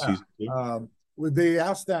season one, Yeah. season two? They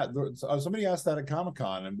asked that somebody asked that at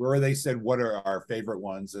Comic-Con, and where they said what are our favorite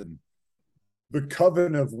ones, and the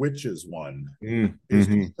Coven of Witches one is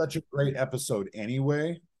Mm-hmm. such a great episode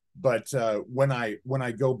anyway. But when I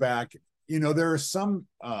go back, there are some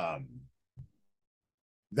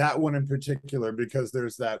that one in particular, because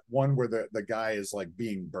there's that one where the guy is like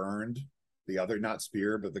being burned, the other, not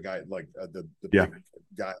Spear, but the guy like the Yeah. big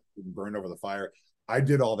guy burned over the fire. I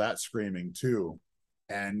did all that screaming too,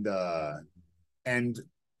 and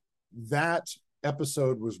that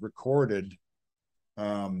episode was recorded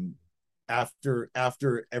after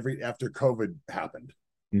COVID happened.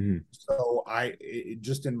 Mm-hmm. So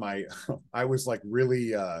just in my I was like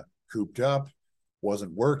really cooped up,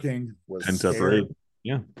 wasn't working, was Pent up rage. scared.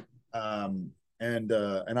 Yeah. And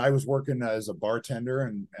I was working as a bartender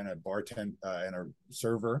and a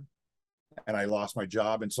server, and I lost my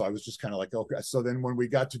job, and so I was just kind of like, okay. So then when we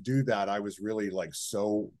got to do that, I was really like,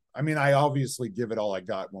 so I mean, I obviously give it all I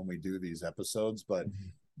got when we do these episodes, but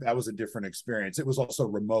that was a different experience. It was also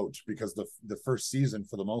remote because the first season,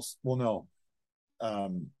 for the most, well, no,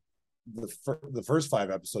 the first 5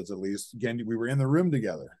 episodes at least, again, we were in the room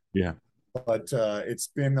together. Yeah. but it's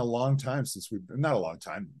been a long time since we've not a long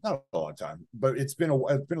time, but it's been a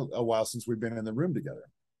while since we've been in the room together.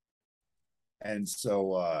 And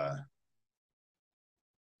so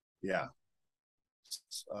yeah,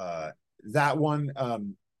 that one,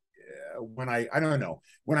 when I don't know,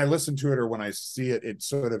 when I listen to it or when I see it, it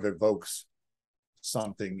sort of evokes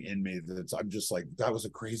something in me that's, I'm just like, that was a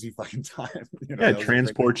crazy fucking time. Yeah, it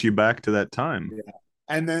transports you back to that time. Yeah.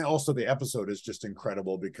 And then also the episode is just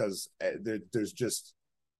incredible because there's just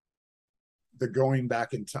the going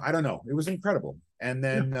back in time. I don't know. It was incredible. And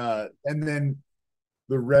then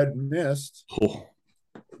the red mist,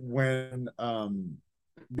 when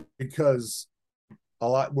because a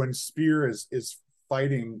lot when Spear is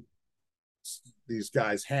fighting these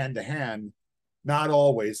guys hand to hand, not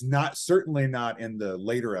always, not certainly not in the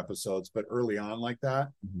later episodes, but early on like that.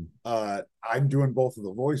 I'm doing both of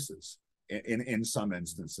the voices in some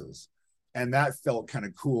instances, and that felt kind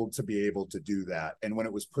of cool to be able to do that. And when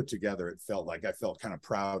it was put together, it felt like I felt kind of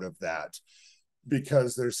proud of that,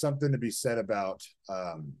 because there's something to be said about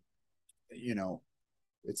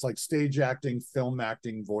it's like stage acting, film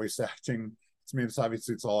acting, voice acting. I mean, it's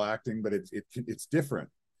obviously it's all acting, but it's different.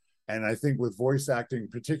 And I think with voice acting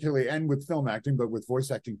particularly, and with film acting, but with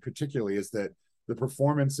voice acting particularly, is that the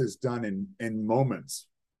performance is done in moments.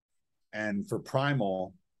 And for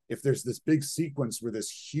Primal, if there's this big sequence where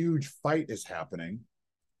this huge fight is happening,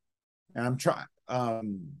 and I'm trying,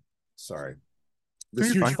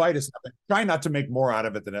 this huge fight is happening. Try not to make more out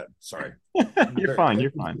of it than it. Sorry. You're fine.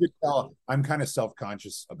 I'm kind of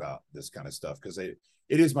self-conscious about this kind of stuff because it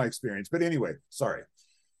is my experience. But anyway, sorry.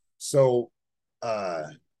 So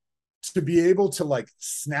to be able to like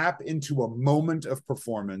snap into a moment of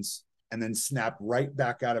performance and then snap right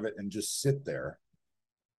back out of it and just sit there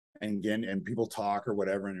and again, and people talk or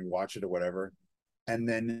whatever, and you watch it or whatever, and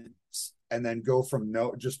then go from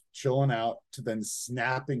just chilling out to then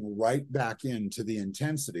snapping right back into the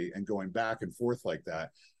intensity and going back and forth like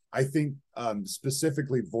that. I think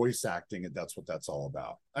specifically voice acting, that's what that's all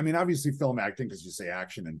about. I mean, obviously film acting, because you say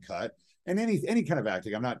action and cut, and any kind of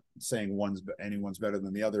acting. I'm not saying anyone's better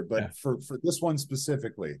than the other, but for this one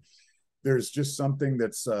specifically, there's just something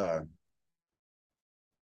that's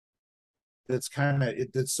kind of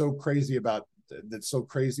that's so crazy about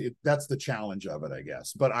that's the challenge of it, I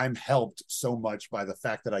guess. But I'm helped so much by the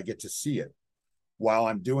fact that I get to see it while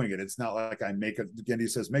I'm doing it. It's not like I make it. Genndy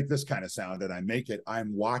says, make this kind of sound, and I make it.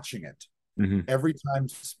 I'm watching it. Every time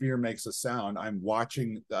Spear makes a sound, I'm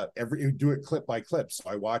watching do it clip by clip. So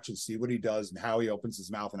I watch and see what he does and how he opens his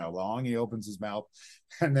mouth and how long he opens his mouth.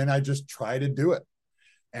 And then I just try to do it.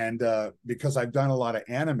 And because I've done a lot of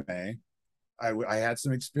anime, I had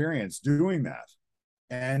some experience doing that.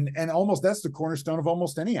 And almost that's the cornerstone of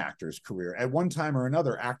almost any actor's career. At one time or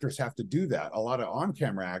another, actors have to do that. A lot of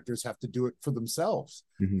on-camera actors have to do it for themselves.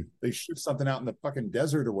 They shoot something out in the fucking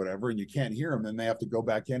desert or whatever, and you can't hear them. Then they have to go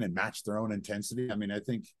back in and match their own intensity. I mean, I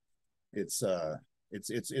think it's a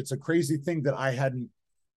crazy thing that I hadn't.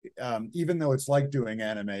 Even though it's like doing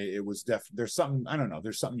anime, it was there's something, I don't know.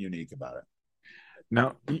 There's something unique about it.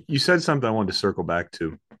 Now, you said something I wanted to circle back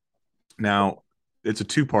to. Now, it's a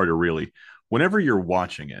two-parter, really. Whenever you're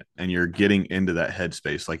watching it and you're getting into that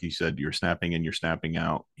headspace, like you said, you're snapping in, you're snapping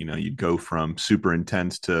out, you go from super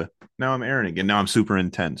intense to now I'm Aaron again. Now I'm super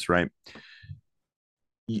intense, right?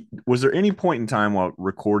 Was there any point in time while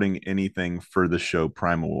recording anything for the show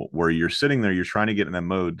Primal where you're sitting there, you're trying to get in that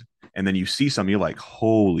mode, and then you see something, you're like,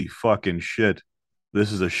 holy fucking shit,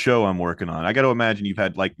 this is a show I'm working on? I got to imagine you've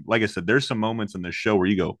had, like I said, there's some moments in the show where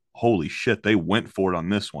you go, holy shit, they went for it on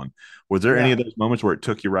this one. Was there any of those moments where it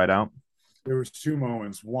took you right out? There was two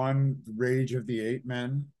moments. One, Rage of the Eight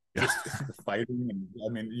Men, just fighting, and I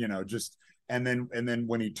mean, just and then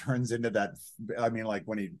when he turns into that, I mean, like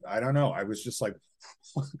I don't know, I was just like,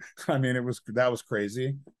 I mean, that was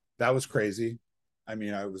crazy. I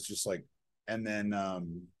mean, I was just like, and then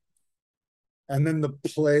the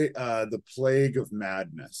Plague of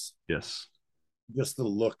Madness. Yes, just the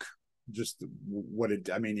look. Just what it,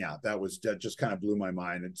 I mean, yeah, that just kind of blew my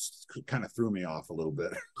mind. It kind of threw me off a little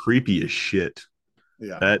bit. Creepy as shit.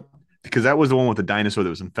 Yeah. Because that was the one with the dinosaur that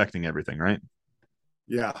was infecting everything, right?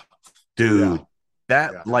 Yeah. Dude,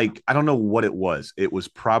 like, I don't know what it was. It was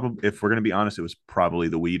probably, if we're going to be honest, it was probably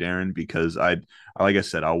the weed, Aaron, because like I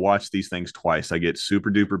said, I'll watch these things twice. I get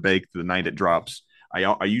super duper baked the night it drops.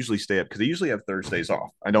 I usually stay up because I usually have Thursdays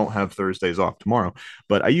off. I don't have Thursdays off tomorrow,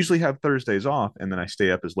 but I usually have Thursdays off, and then I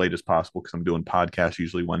stay up as late as possible because I'm doing podcasts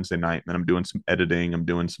usually Wednesday night, and then I'm doing some editing. I'm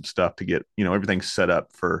doing some stuff to get everything set up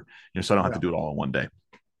for so I don't have to do it all in one day.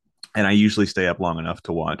 And I usually stay up long enough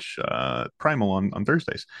to watch Primal on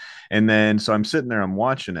Thursdays. And then so I'm sitting there, I'm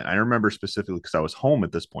watching it. I remember specifically because I was home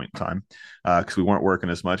at this point in time because we weren't working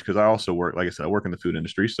as much. Because I also work, like I said, I work in the food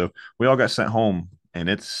industry. So we all got sent home and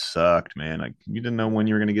it sucked, man. Like you didn't know when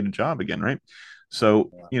you were going to get a job again, right?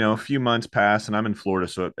 So, a few months passed and I'm in Florida.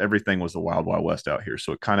 So everything was the wild, wild west out here.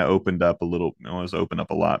 So it kind of opened up a little, it was opened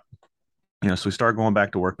up a lot. So we started going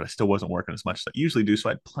back to work, but I still wasn't working as much as I usually do. So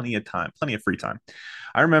I had plenty of time, plenty of free time.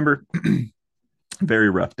 I remember very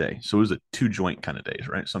rough day. So it was a two joint kind of days,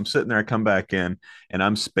 right? So I'm sitting there, I come back in and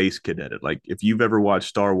I'm space cadeted. Like if you've ever watched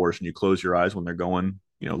Star Wars and you close your eyes when they're going,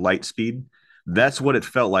 light speed, that's what it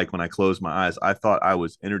felt like when I closed my eyes. I thought I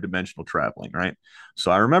was interdimensional traveling, right?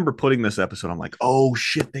 So I remember putting this episode, I'm like, oh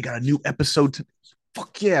shit, they got a new episode.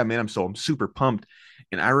 Fuck yeah, man. I'm super pumped.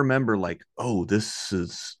 And I remember like, oh,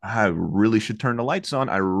 I really should turn the lights on.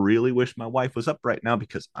 I really wish my wife was up right now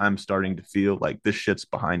because I'm starting to feel like this shit's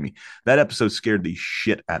behind me. That episode scared the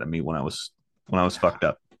shit out of me when I was fucked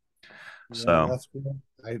up. Yeah, So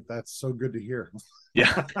that's so good to hear.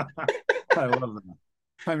 yeah, I love that.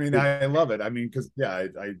 I mean, I love it. I mean, because I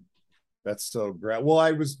that's so great.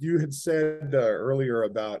 Well, you had said earlier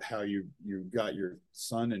about how you got your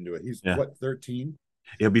son into it. He's yeah, what, 13?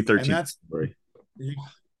 it'll be And 13. yeah,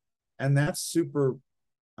 and that's super.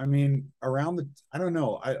 I mean, I don't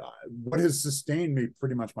know. What has sustained me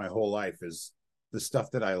pretty much my whole life is the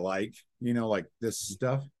stuff that I like. Like this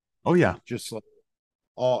stuff, Oh yeah, just like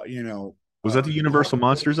all was that the Universal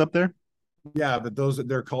Monsters up there? yeah, but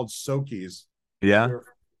they're called Sokies. Yeah, They're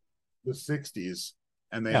the 60s,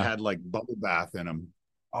 and they yeah. had like bubble bath in them.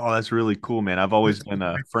 Oh, that's really cool, man. I've always been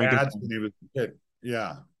a Dad's Frankenstein. when he was a kid.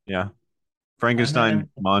 Yeah. Yeah, And then Frankenstein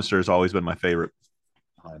monster has always been my favorite.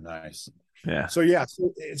 oh, nice. Yeah, So yeah,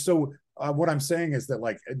 so what I'm saying is that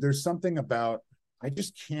like there's something about I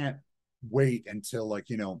just can't wait until like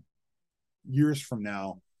years from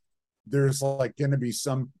now there's like going to be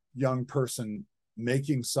some young person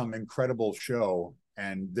making some incredible show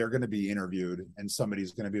and they're going to be interviewed and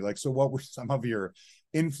somebody's going to be like, so what were some of your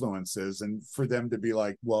influences, and for them to be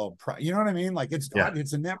like, well, you know what I mean, like yeah,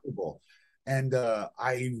 it's inevitable. And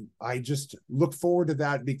I just look forward to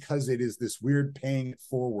that because it is this weird paying it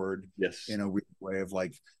forward yes, in a weird way of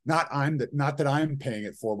like not that I'm paying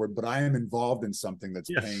it forward, but I am involved in something that's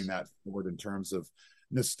paying yes, that forward in terms of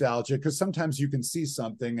nostalgia. Because sometimes you can see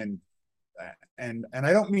something and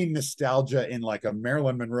I don't mean nostalgia in like a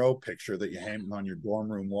Marilyn Monroe picture that you hang on your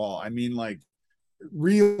dorm room wall. I mean like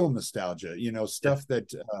real nostalgia, yeah. stuff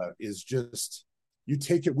that is just you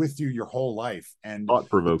take it with you your whole life. And Thought the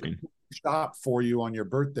provoking. shop for you on your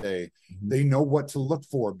birthday, Mm-hmm. they know what to look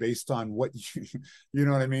for based on what you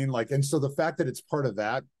know what I mean, like. And so the fact that it's part of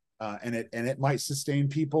that, and it might sustain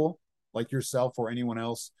people like yourself or anyone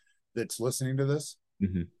else that's listening to this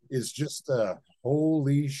Mm-hmm. is just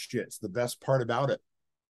holy shit, it's the best part about it.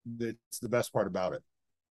 It's the best part about it.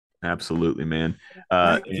 Absolutely, man.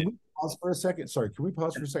 Can we pause for a second? Sorry, can we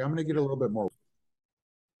pause for a second? I'm going to get a little bit more.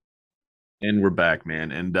 And we're back,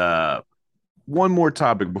 man. And one more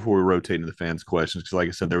topic before we rotate into the fans' questions, because like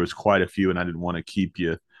I said, there was quite a few, and I didn't want to keep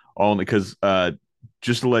you all because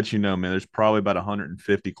just to let you know, man, there's probably about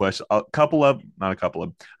 150 questions. Not a couple of,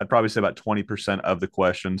 I'd probably say about 20% of the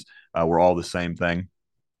questions were all the same thing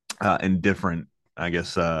in different, I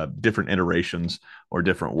guess, different iterations or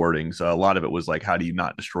different wordings. A lot of it was like, how do you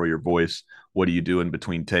not destroy your voice? What do you do in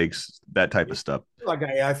between takes? That type of stuff.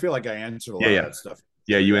 I feel like I answered a Yeah, lot of yeah. that stuff.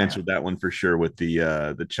 Yeah, So you go ahead. answered that one for sure with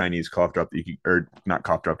the Chinese cough drop that or not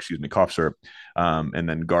cough drop, excuse me, cough syrup, and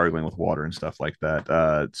then gargling with water and stuff like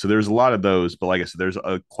that. So there's a lot of those, but like I said, there's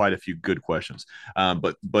quite a few good questions.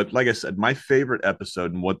 But like I said, my favorite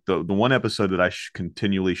episode and what the one episode that I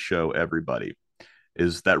continually show everybody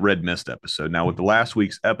is that Red Mist episode. Now with the last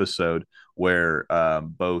week's episode where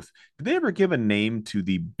both did they ever give a name to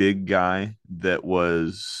the big guy that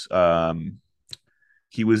was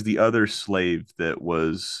he was the other slave that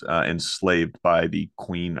was enslaved by the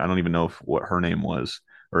queen. I don't even know what her name was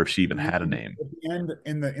or if she even had a name. At the end,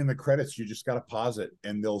 in the credits, you just got to pause it,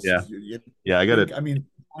 and they'll. Yeah, You yeah, I got it. I mean,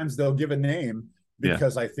 sometimes they'll give a name Yeah,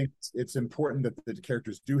 because I think it's important that the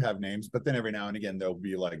characters do have names, but then every now and again they'll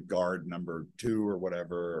be like guard number 2 or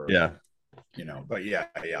whatever, or, yeah, But yeah.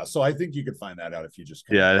 So I think you could find that out if you just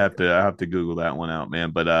kind yeah. of I have to Google that one out,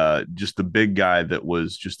 man. But just the big guy that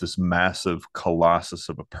was just this massive colossus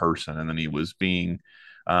of a person, and then he was being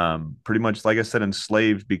pretty much like I said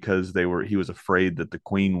enslaved because he was afraid that the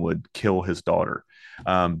queen would kill his daughter.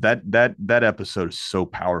 That episode is so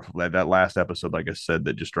powerful. That last episode, like I said,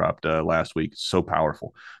 that just dropped last week, so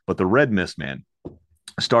powerful. But the Red Mist, man,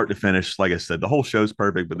 start to finish, like I said, the whole show's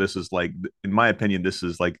perfect, but this is like, in my opinion, this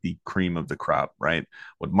is like the cream of the crop, right?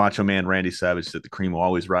 What Macho Man Randy Savage said, the cream will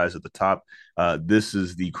always rise at the top. This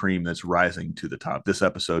is the cream that's rising to the top. This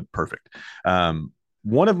episode, perfect.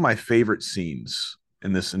 One of my favorite scenes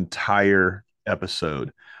in this entire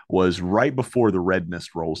episode was right before the red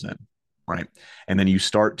mist rolls in, right? And then you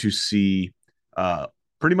start to see uh,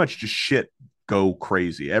 pretty much just shit go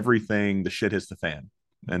crazy. Everything, the shit hits the fan,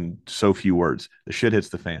 and so few words. The shit hits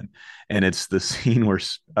the fan, and it's the scene where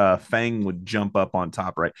Fang would jump up on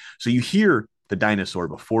top, right? So you hear the dinosaur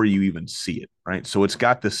before you even see it, right? So it's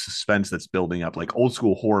got this suspense that's building up, like old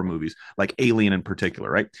school horror movies, like Alien in particular,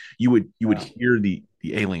 right? You would hear the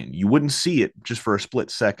alien, you wouldn't see it just for a split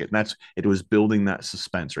second. And that's it was building that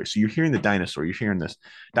suspense, right? So you're hearing the dinosaur, you're hearing this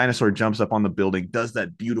dinosaur jumps up on the building, does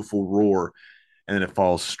that beautiful roar, and then it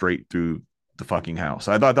falls straight through the fucking house.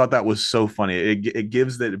 I thought that was so funny.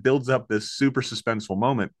 It builds up this super suspenseful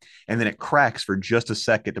moment, and then it cracks for just a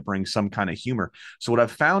second to bring some kind of humor. So what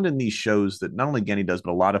I've found in these shows that not only Genndy does,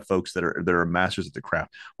 but a lot of folks that are masters at the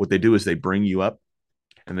craft, what they do is they bring you up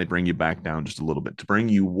and they bring you back down just a little bit to bring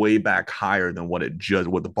you way back higher than what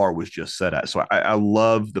the bar was just set at. So I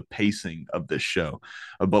love the pacing of this show.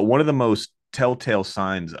 But one of the most telltale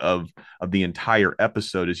signs of the entire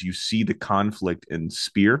episode is you see the conflict in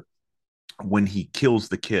Spear when he kills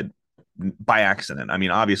the kid by accident. I mean,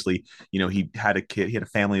 obviously, he had a kid, he had a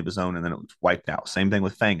family of his own, and then it was wiped out. Same thing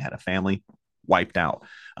with Fang, had a family wiped out.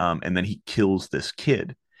 And then he kills this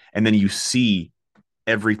kid. And then you see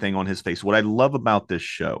everything on his face. What I love about this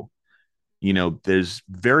show, there's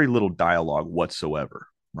very little dialogue whatsoever,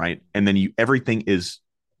 right? And then everything is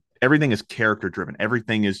character driven.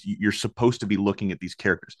 Everything is, you're supposed to be looking at these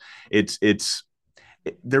characters.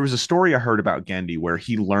 There was a story I heard about Genndy where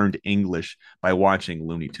he learned English by watching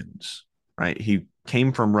Looney Tunes, right? He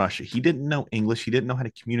came from Russia. He didn't know English. He didn't know how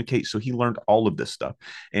to communicate. So he learned all of this stuff.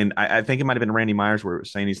 And I think it might have been Randy Myers where it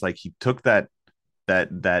was saying he's like, he took what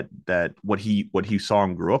he saw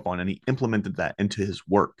and grew up on, and he implemented that into his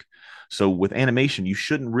work. So with animation, you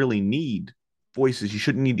shouldn't really need voices. You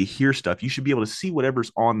shouldn't need to hear stuff. You should be able to see whatever's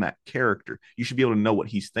on that character. You should be able to know what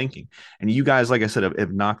he's thinking. And you guys, like I said,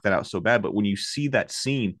 have knocked that out so bad. But when you see that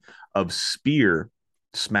scene of Spear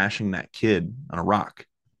smashing that kid on a rock,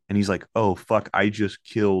 and he's like, "Oh fuck, I just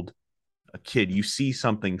killed a kid," you see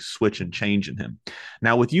something switch and change in him.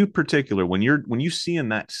 Now, with you particular, when you see in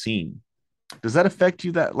that scene, does that affect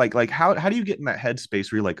you? That like how do you get in that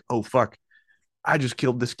headspace where you're like, "Oh fuck, I just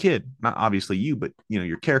killed this kid"? Not obviously you, but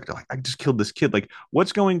your character, like, I just killed this kid. Like,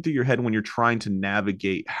 what's going through your head when you're trying to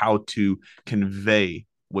navigate how to convey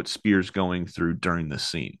what Spear's going through during this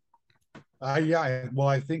scene? Well,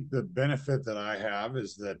 I think the benefit that I have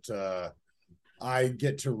is that I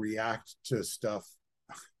get to react to stuff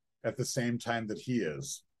at the same time that he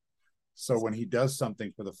is. So when he does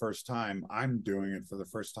something for the first time, I'm doing it for the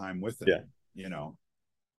first time with him. Yeah.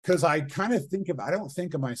 Because I kind of I don't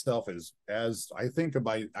think of myself as I think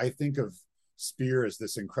of Spear as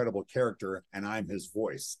this incredible character, and I'm his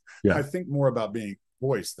voice. Yeah. I think more about being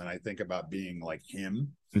voice than I think about being like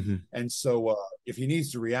him. Mm-hmm. And so if he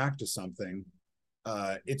needs to react to something,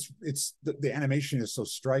 it's the animation is so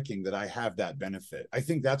striking that I have that benefit. I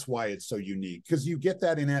think that's why it's so unique, because you get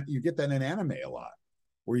that in anime a lot,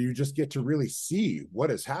 where you just get to really see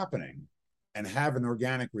what is happening and have an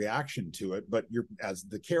organic reaction to it, but you're as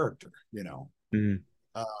the character, Mm-hmm.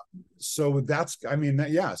 So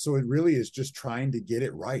so it really is just trying to get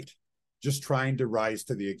it right, just trying to rise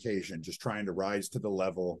to the occasion, just trying to rise to the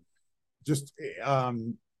level. Just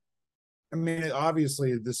obviously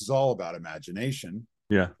this is all about imagination.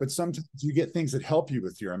 Yeah. But sometimes you get things that help you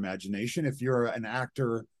with your imagination. If you're an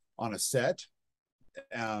actor on a set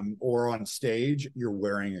or on stage, you're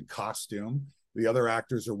wearing a costume. The other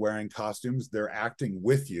actors are wearing costumes. They're acting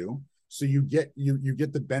with you. So you get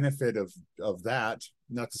the benefit of that.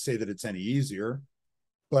 Not to say that it's any easier,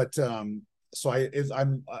 but I'm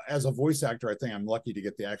as a voice actor, I think I'm lucky to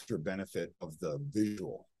get the extra benefit of the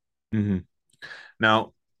visual. Mm-hmm.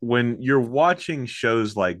 Now, when you're watching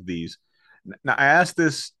shows like these, now I asked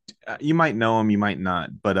this, you might know him, you might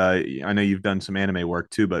not, but I know you've done some anime work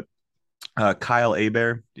too. But Kyle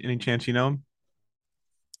Aber, any chance you know him?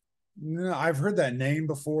 No, I've heard that name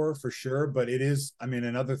before for sure, but it is,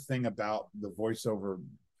 another thing about the voiceover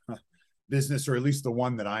business, or at least the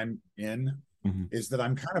one that I'm in, Mm-hmm. is that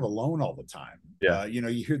I'm kind of alone all the time. Yeah.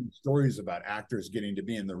 You hear stories about actors getting to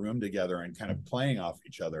be in the room together and kind of playing off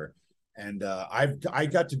each other. And I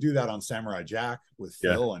got to do that on Samurai Jack with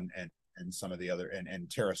Phil and some of the other and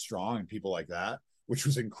Tara Strong and people like that, which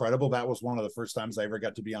was incredible. That was one of the first times I ever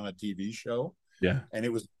got to be on a TV show. Yeah. And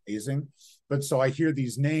it was amazing. But so I hear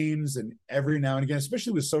these names, and every now and again,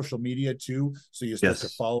 especially with social media too, so you start to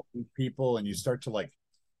Yes. follow people, and you start to like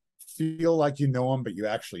feel like you know them, but you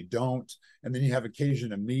actually don't. And then you have occasion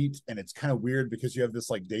to meet, and it's kind of weird because you have this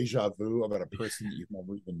like deja vu about a person that you've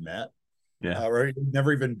never even met, Yeah. or you've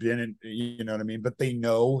never even been in, you know what I mean? But they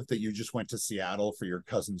know that you just went to Seattle for your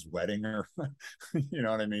cousin's wedding, or you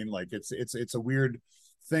know what I mean? Like it's a weird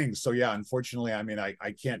thing. So yeah, unfortunately, I mean, I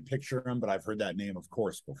can't picture him, but I've heard that name, of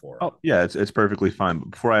course, before. Oh, yeah, it's perfectly fine.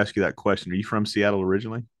 But before I ask you that question, are you from Seattle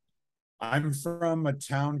originally? I'm from a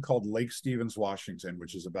town called Lake Stevens, Washington,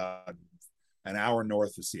 which is about an hour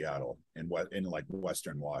north of Seattle in like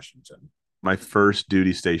Western Washington. My first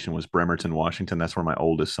duty station was Bremerton, Washington. That's where my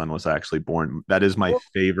oldest son was actually born. That is my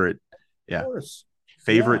favorite. Of Yeah. course. Yeah.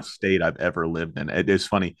 Favorite state I've ever lived in. It is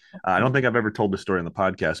funny. I don't think I've ever told the story on the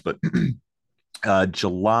podcast, but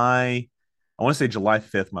July, I want to say July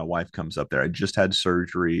 5th, my wife comes up there. I just had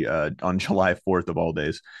surgery on July 4th of all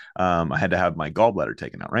days. I had to have my gallbladder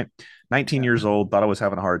taken out, right? 19 years old, thought I was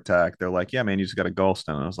having a heart attack. They're like, yeah, man, you just got a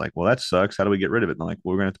gallstone. I was like, well, that sucks. How do we get rid of it? And they're like,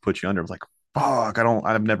 well, we're going to have to put you under. I was like, fuck,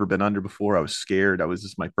 I've never been under before. I was scared. This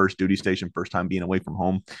is my first duty station, first time being away from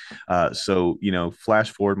home. So,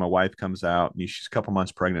 flash forward, my wife comes out, and she's a couple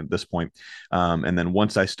months pregnant at this point. And then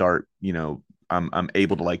once I start, I'm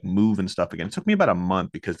able to like move and stuff again. It took me about a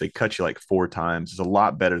month because they cut you like 4 times. It's a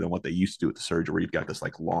lot better than what they used to do with the surgery, where you've got this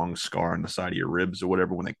like long scar on the side of your ribs or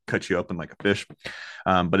whatever when they cut you open like a fish.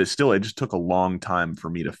 But it just took a long time for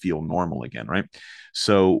me to feel normal again, right?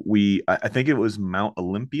 So I think it was Mount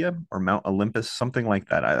Olympia or Mount Olympus, something like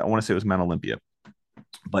that. I want to say it was Mount Olympia,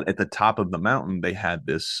 but at the top of the mountain they had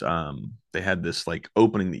this like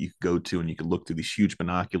opening that you could go to, and you could look through these huge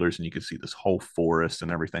binoculars, and you could see this whole forest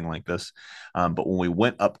and everything like this. But when we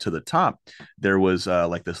went up to the top, there was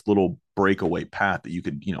like this little breakaway path that you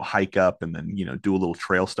could hike up, and then do a little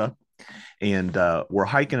trail stuff. And we're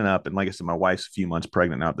hiking it up, and like I said, my wife's a few months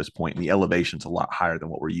pregnant now at this point, and the elevation's a lot higher than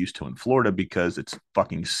what we're used to in Florida, because it's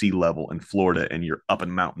fucking sea level in Florida and you're up in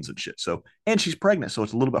mountains and shit. So, and she's pregnant, so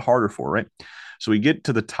it's a little bit harder for her, right? So we get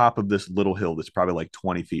to the top of this little hill that's probably like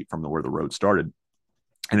 20 feet from where the road started,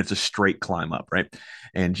 and it's a straight climb up, right?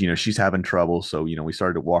 And she's having trouble, so we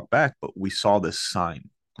started to walk back, but we saw this sign,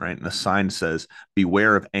 right? And the sign says,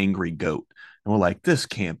 beware of angry goat. And we're like, this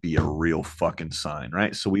can't be a real fucking sign,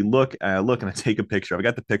 right? So we look, and I take a picture. I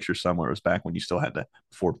got the picture somewhere. It was back when you still had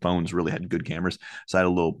before phones really had good cameras. So I had a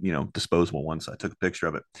little, disposable one. So I took a picture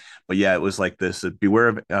of it. But yeah, it was like this: beware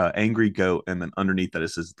of angry goat. And then underneath that, it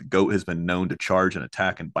says the goat has been known to charge and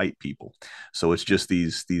attack and bite people. So it's just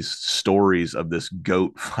these stories of this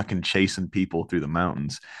goat fucking chasing people through the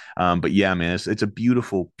mountains. But yeah, man, it's a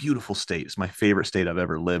beautiful, beautiful state. It's my favorite state I've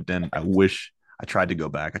ever lived in. I tried to go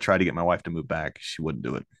back. I tried to get my wife to move back. She wouldn't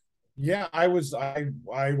do it. Yeah, I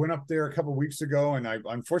went up there a couple of weeks ago, and I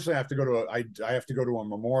unfortunately have to go to I have to go to a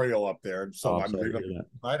memorial up there. So I'm leaving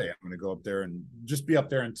Friday. I'm going to go up there and just be up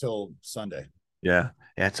there until Sunday. Yeah,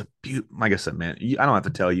 yeah, it's a like I said, man. I don't have to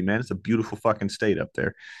tell you, man. It's a beautiful fucking state up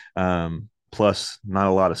there. Plus, not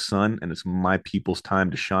a lot of sun, and it's my people's time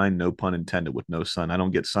to shine. No pun intended. With no sun, I don't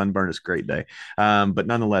get sunburned. It's a great day. But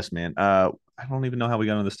nonetheless, man. I don't even know how we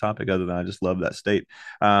got on this topic, other than I just love that state.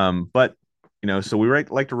 But so we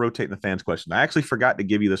like to rotate in the fans' question. I actually forgot to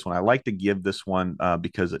give you this one. I like to give this one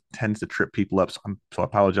because it tends to trip people up. So I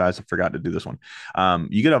apologize. I forgot to do this one.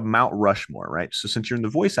 You get a Mount Rushmore, right? So since you're in the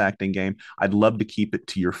voice acting game, I'd love to keep it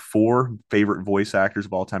to your 4 favorite voice actors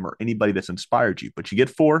of all time, or anybody that's inspired you. But you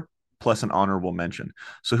get 4 plus an honorable mention.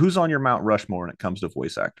 So who's on your Mount Rushmore when it comes to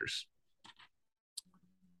voice actors?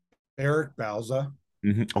 Eric Bauza.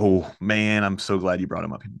 Mm-hmm. Oh man, I'm so glad you brought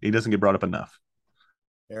him up. He doesn't get brought up enough.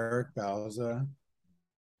 Eric Bauza,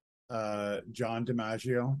 John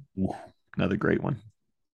DiMaggio. Ooh, another great one.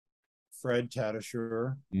 Fred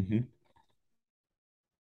Tatasciore. Mm-hmm.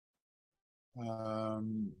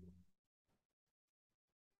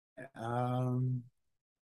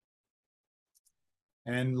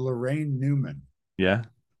 And Lorraine Newman. Yeah.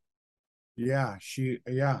 Yeah,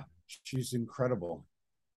 she's incredible.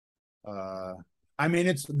 I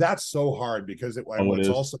mean, that's so hard because it's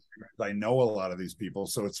also, I know a lot of these people,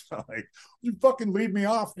 so it's like, you fucking leave me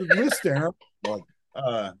off the list, Aaron. Like,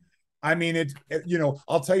 I mean,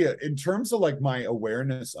 I'll tell you, in terms of like my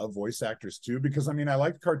awareness of voice actors too, because I mean, I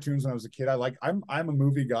liked cartoons when I was a kid. I'm a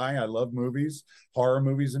movie guy. I love movies, horror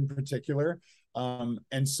movies in particular.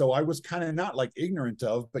 And so I was kind of not like ignorant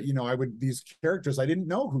of, but these characters, I didn't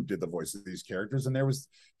know who did the voice of these characters. And there was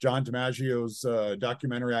John DiMaggio's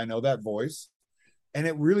documentary, I Know That Voice. And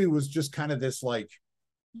it really was just kind of this like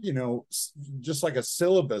just like a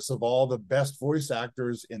syllabus of all the best voice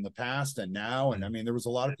actors in the past and now. And I mean, there was a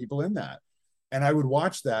lot of people in that. And I would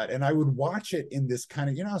watch that, and I would watch it in this kind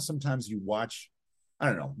of, sometimes you watch, I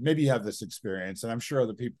don't know, maybe you have this experience, and I'm sure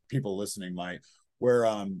other people listening might, where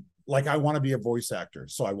like I want to be a voice actor.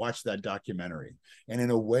 So I watched that documentary. And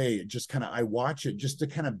in a way, it just kind of, I watch it just to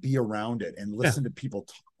kind of be around it and listen to people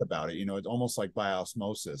talk about it. It's almost like by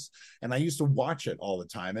osmosis. And I used to watch it all the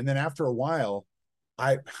time. And then after a while,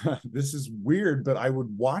 this is weird, but I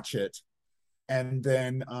would watch it. And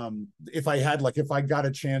then if I got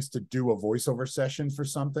a chance to do a voiceover session for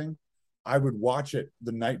something, I would watch it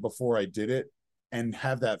the night before I did it and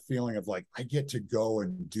have that feeling of like, I get to go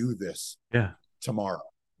and do this tomorrow,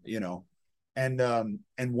 and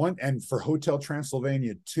for Hotel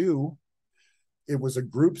Transylvania 2, it was a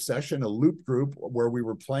group session, a loop group where we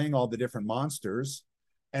were playing all the different monsters.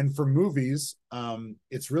 And for movies,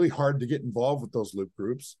 it's really hard to get involved with those loop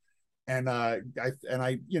groups. And I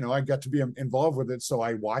got to be involved with it. So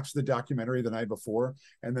I watched the documentary the night before,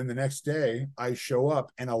 and then the next day I show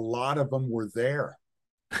up, and a lot of them were there.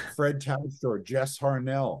 Fred Tauscher, Jess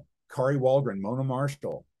Harnell, Kari Waldron, Mona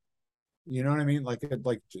Marshall. You know what I mean?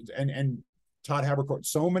 And Todd Habercourt,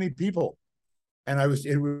 so many people. And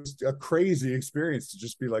it was a crazy experience to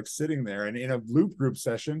just be like sitting there and in a loop group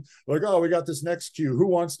session, like, oh, we got this next cue. Who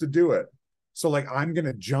wants to do it? So like, I'm going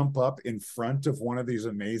to jump up in front of one of these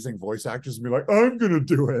amazing voice actors and be like, I'm going to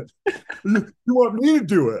do it. You want me to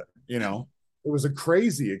do it? It was a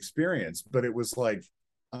crazy experience, but it was like,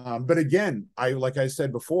 but again, like I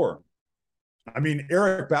said before, I mean,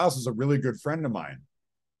 Eric Baus is a really good friend of mine,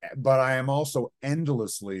 but I am also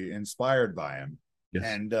endlessly inspired by him. Yes.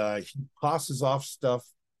 And he passes off stuff,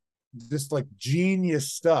 just like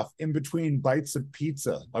genius stuff in between bites of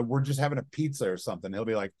pizza. Like we're just having a pizza or something. He'll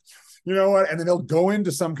be like, you know what? And then he'll go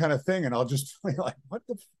into some kind of thing, and I'll just be like,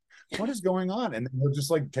 what is going on? And then he'll just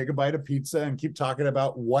like take a bite of pizza and keep talking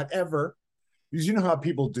about whatever. Because you know how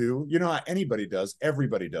people do, you know how anybody does,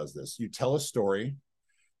 everybody does this. You tell a story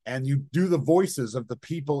and you do the voices of the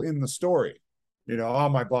people in the story.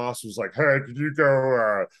 My boss was like, hey, could you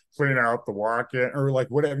go clean out the walk-in, or like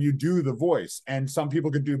whatever, you do the voice. And some people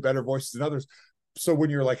can do better voices than others. So when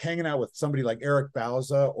you're like hanging out with somebody like Eric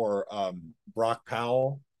Bauza or Brock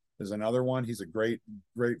Powell is another one. He's a great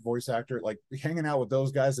voice actor. Like hanging out with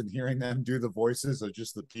those guys and hearing them do the voices of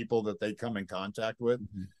just the people that they come in contact with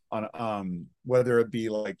on whether it be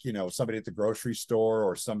like, somebody at the grocery store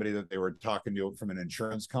or somebody that they were talking to from an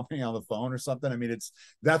insurance company on the phone or something. I mean,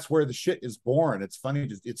 that's where the shit is born. It's funny.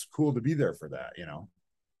 It's cool to be there for that,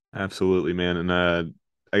 Absolutely, man. And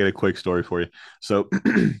I got a quick story for you. So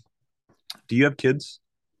do you have kids?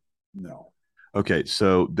 No. Okay,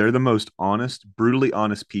 so they're the most honest, brutally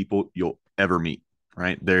honest people you'll ever meet,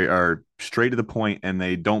 right? They are straight to the point, and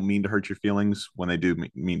they don't mean to hurt your feelings when they do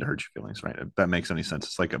mean to hurt your feelings, right? If that makes any sense.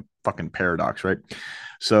 It's like a fucking paradox, right?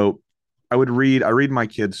 So I read my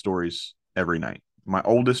kids' stories every night. My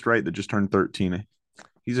oldest, right, that just turned 13,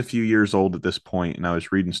 he's a few years old at this point, and I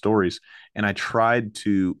was reading stories, and I tried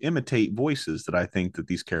to imitate voices that I think that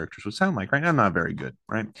these characters would sound like, right? I'm not very good,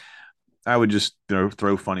 right? I would just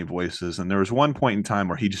throw funny voices. And there was one point in time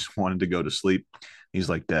where he just wanted to go to sleep. He's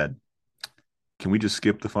like, Dad, can we just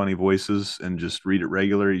skip the funny voices and just read it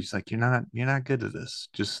regular? He's like, you're not good at this.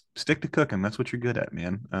 Just stick to cooking. That's what you're good at,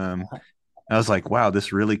 man. I was like, wow,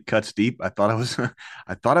 this really cuts deep. I thought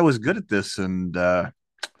I was good at this. And,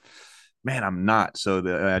 man, I'm not. So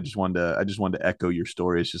I just wanted to echo your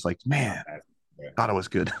story. It's just like, man, I thought I was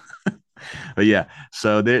good. But yeah,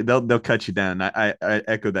 so they'll cut you down. I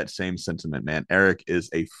echo that same sentiment, man. Eric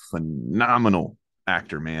is a phenomenal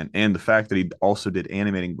actor, man, and the fact that he also did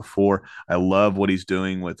animating before. I love what he's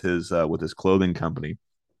doing with his clothing company,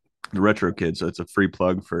 the Retro Kids. So it's a free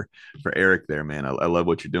plug for Eric there, man. I love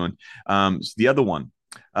what you're doing. So the other one,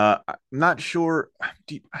 I'm not sure.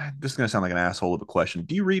 This is gonna sound like an asshole of a question.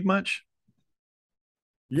 Do you read much?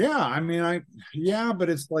 Yeah, I mean, but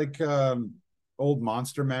it's like old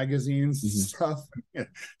monster magazines and stuff.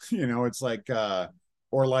 It's like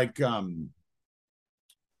or like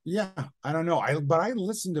yeah, I don't know. But I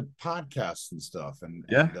listen to podcasts and stuff, and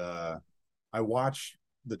I watch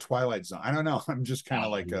the Twilight Zone. I don't know. I'm just kind of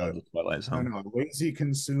like the Twilight Zone. I don't know, a lazy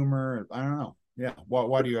consumer. I don't know. Yeah.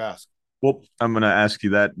 Why do you ask? Well, I'm going to ask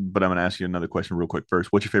you that, but I'm going to ask you another question real quick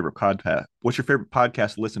first. What's your favorite podcast? What's your favorite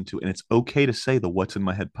podcast to listen to? And it's okay to say the What's in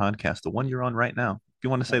My Head podcast, the one you're on right now. If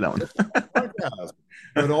you want to say that one. Podcast.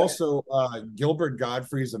 But also Gilbert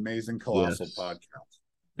Godfrey's Amazing Colossal podcast.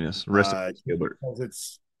 Yes. Rest in peace, Gilbert.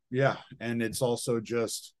 And it's also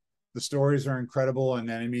just the stories are incredible. And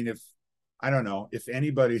then, I mean, if I don't know if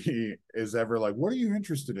anybody is ever like, what are you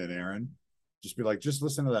interested in, Aaron? Just be like, just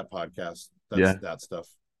listen to that podcast. That's Yeah. that stuff.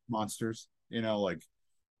 Monsters, like,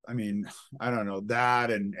 I mean, I don't know,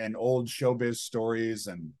 that and old showbiz stories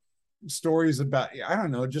and stories about, I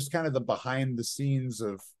don't know, just kind of the behind the scenes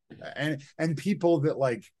of and people that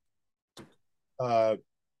like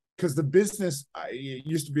because the business it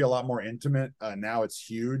used to be a lot more intimate. Now it's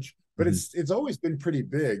huge, but Mhm. it's always been pretty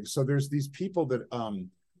big. So there's these people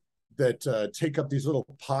that take up these little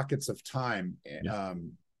pockets of time, Yeah.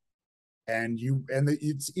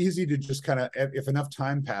 It's easy to just kind of, if enough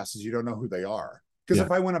time passes, you don't know who they are. Because Yeah.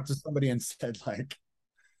 if I went up to somebody and said like,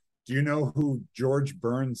 do you know who George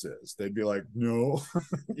Burns is? They'd be like, no.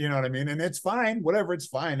 You know what I mean? And it's fine, whatever, it's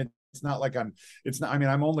fine. It's not like it's not, I mean,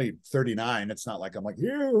 I'm only 39. It's not like I'm like,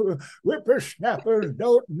 you whippersnappers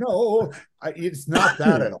don't know. It's not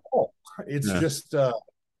that at all. It's Yeah. just, and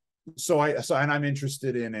I'm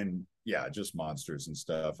interested in, yeah, just monsters and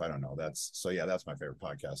stuff. I don't know. That's my favorite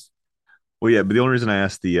podcast. Well, yeah, but the only reason I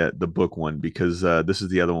asked the book one because this is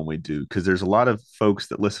the other one we do because there's a lot of folks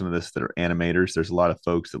that listen to this that are animators. There's a lot of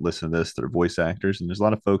folks that listen to this that are voice actors, and there's a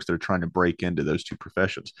lot of folks that are trying to break into those two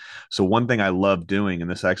professions. So one thing I love doing, and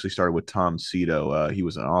this actually started with Tom Cito. He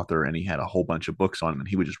was an author and he had a whole bunch of books on him, and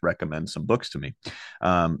he would just recommend some books to me.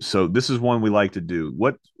 So this is one we like to do.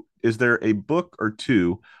 What is there a book or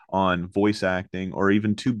two on voice acting, or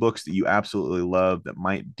even two books that you absolutely love that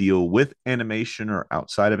might deal with animation or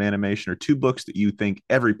outside of animation, or two books that you think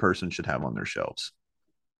every person should have on their shelves?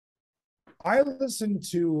 I listened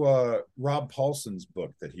to Rob Paulson's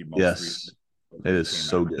book that he most Yes, recently it is came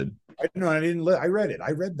so out. good. I know I didn't. I read it.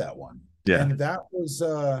 I read that one, Yeah, and that was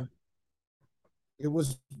it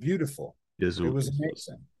was beautiful. it is. It was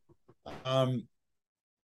amazing. Um,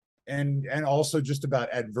 and also just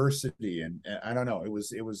about adversity and I don't know. It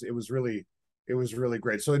was really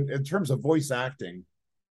great. So in terms of voice acting,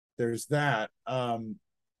 there's that.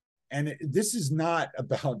 This is not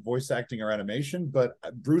about voice acting or animation, but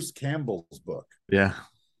Bruce Campbell's book, Yeah.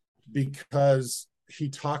 because he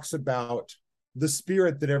talks about the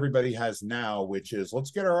spirit that everybody has now, which is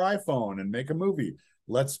let's get our iPhone and make a movie.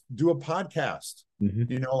 Let's do a podcast.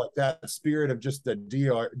 Mm-hmm. Like that spirit of just the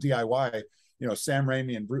DIY. Sam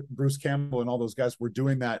Raimi and Bruce Campbell and all those guys were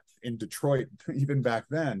doing that in Detroit even back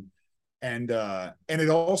then. And it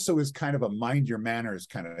also is kind of a mind your manners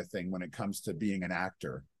kind of thing when it comes to being an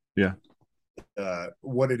actor. Yeah.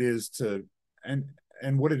 What it is to and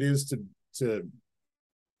what it is to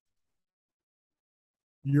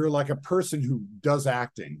you're like a person who does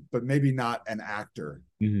acting, but maybe not an actor.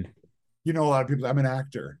 Mm-hmm. A lot of people, I'm an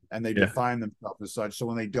actor, and they Yeah. define themselves as such. So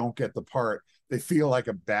when they don't get the part, they feel like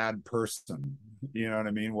a bad person. You know what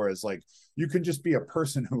I mean? Whereas like you can just be a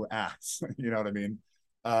person who acts. You know what I mean?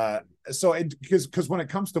 Because when it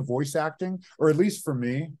comes to voice acting, or at least for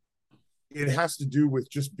me, it has to do with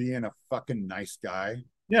just being a fucking nice guy.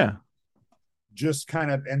 Yeah. Just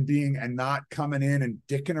kind of and not coming in and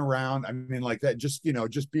dicking around. I mean, like that, just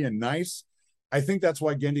being nice. I think that's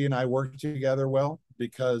why Genndy and I work together well,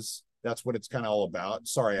 because that's what it's kind of all about.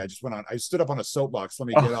 Sorry, I stood up on a soapbox. Let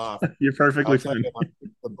me get off. You're perfectly fine.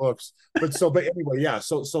 The books. But anyway, yeah.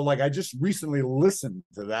 So like I just recently listened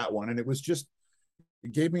to that one, and it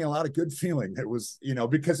gave me a lot of good feeling. It was,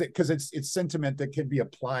 because it's sentiment that can be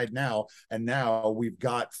applied now. And now we've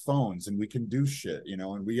got phones and we can do shit,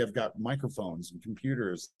 and we have got microphones and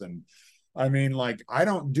computers. And I mean, like, I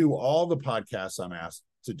don't do all the podcasts I'm asked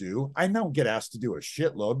to do. I don't get asked to do a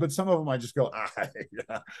shitload, but some of them I just go,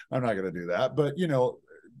 I'm not going to do that. But,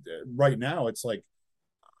 right now it's like,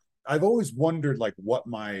 I've always wondered like what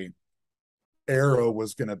my era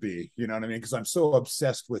was going to be, you know what I mean? Because I'm so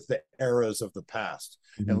obsessed with the eras of the past.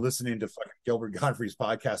 Mm-hmm. And listening to fucking Gilbert Gottfried's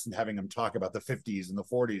podcast and having him talk about the 50s and the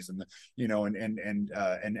 40s and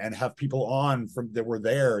and have people on from that were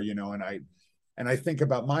there, and I think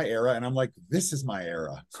about my era and I'm like, this is my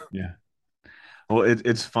era. Yeah. Well,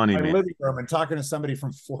 it's funny, my man. living room and talking to somebody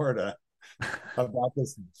from Florida about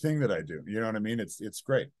this thing that I do. You know what I mean? It's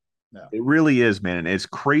great. Yeah. It really is, man. And it's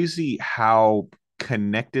crazy how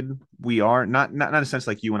connected we are, not in a sense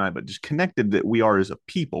like you and I, but just connected that we are as a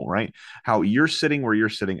people, right? How you're sitting where you're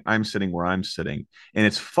sitting, I'm sitting where I'm sitting, and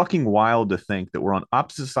it's fucking wild to think that we're on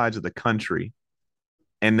opposite sides of the country,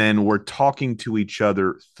 and then we're talking to each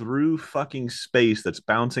other through fucking space that's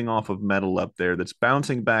bouncing off of metal up there, that's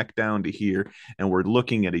bouncing back down to here, and we're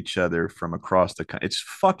looking at each other from across the country. It's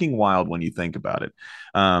fucking wild when you think about it.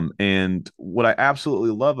 And what I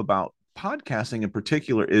absolutely love about podcasting in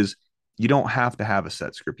particular is you don't have to have a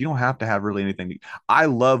set script. You don't have to have really anything. I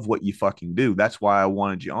love what you fucking do. That's why I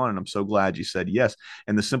wanted you on, and I'm so glad you said yes.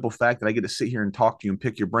 And the simple fact that I get to sit here and talk to you and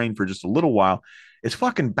pick your brain for just a little while, it's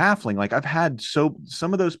fucking baffling. Like I've had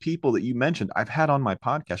some of those people that you mentioned, I've had on my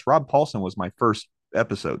podcast. Rob Paulson was my first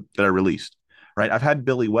episode that I released, right? I've had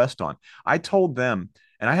Billy West on. I told them,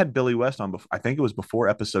 and I had Billy West on before, I think it was before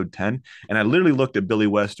episode 10. And I literally looked at Billy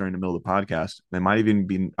West during the middle of the podcast. It might even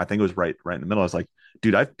be, I think it was right in the middle. I was like,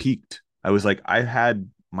 dude, I've peaked. I was like, I had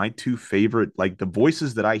my two favorite, like the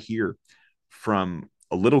voices that I hear from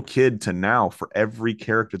a little kid to now for every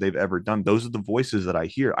character they've ever done. Those are the voices that I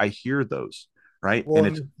hear. I hear those, right? Well,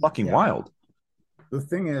 and it's fucking wild. The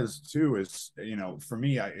thing is, too, is, for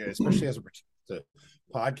me, especially as it pertains to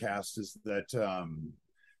podcasts, is that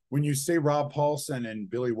when you say Rob Paulson and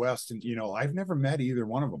Billy West, and I've never met either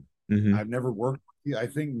one of them. Mm-hmm. I've never worked. I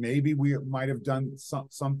think maybe we might have done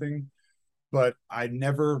something, but I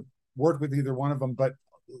never worked with either one of them. But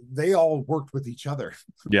they all worked with each other.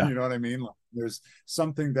 Yeah. You know what I mean? Like, there's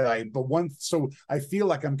something that so I feel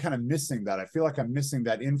like I'm kind of missing that. I feel like I'm missing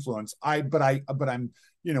that influence. But I'm,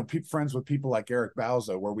 friends with people like Eric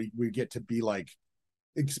Bauza, where we get to be like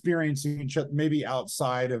experiencing each other, maybe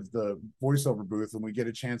outside of the voiceover booth, and we get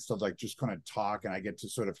a chance to like just kind of talk, and I get to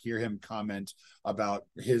sort of hear him comment about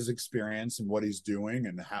his experience and what he's doing,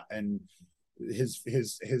 and how, and his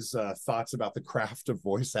thoughts about the craft of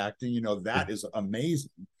voice acting. That is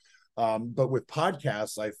amazing. But with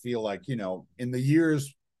podcasts, I feel like, in the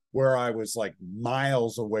years where I was like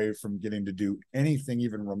miles away from getting to do anything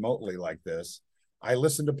even remotely like this, I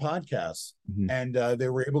listened to podcasts, mm-hmm. and they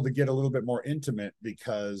were able to get a little bit more intimate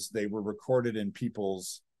because they were recorded in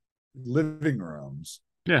people's living rooms,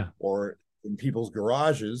 or in people's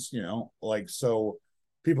garages, so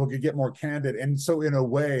people could get more candid. And so in a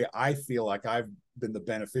way, I feel like I've been the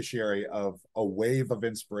beneficiary of a wave of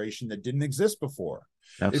inspiration that didn't exist before.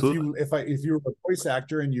 Absolutely. If you were a voice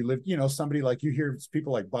actor and you lived, somebody like, you hear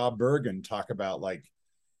people like Bob Bergen talk about, like,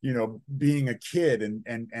 being a kid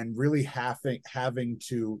and really having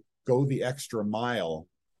to go the extra mile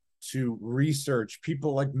to research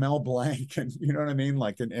people like Mel Blanc, and you know what I mean?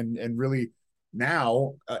 Like, and really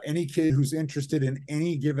now any kid who's interested in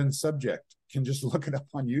any given subject can just look it up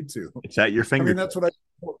on YouTube. It's at your fingertips. I mean, that's what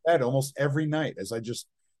I do almost every night, as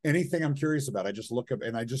anything I'm curious about, I just look up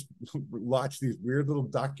and I just watch these weird little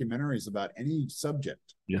documentaries about any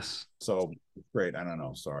subject. Yes. So great. I don't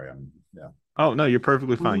know. Sorry. Oh no, you're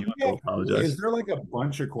perfectly fine. You don't have to apologize. Is there like a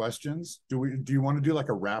bunch of questions? Do you want to do like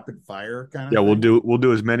a rapid fire kind of? Yeah, thing? we'll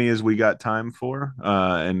do as many as we got time for.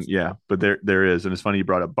 And yeah, but there is, and it's funny you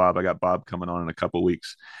brought up Bob. I got Bob coming on in a couple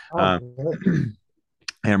weeks. And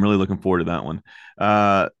I'm really looking forward to that one.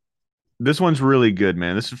 This one's really good,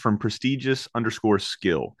 man. This is from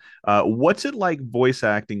prestigious_skill. What's it like voice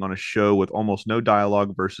acting on a show with almost no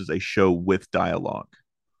dialogue versus a show with dialogue?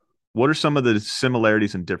 What are some of the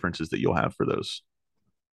similarities and differences that you'll have for those?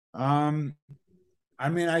 I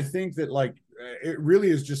mean, I think that like it really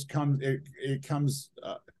is just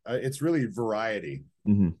it's really variety.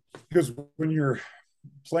 Mm-hmm. Because when you're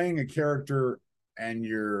playing a character and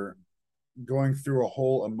you're going through a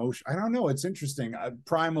whole emotion, I don't know, it's interesting.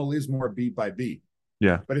 Primal is more beat by beat.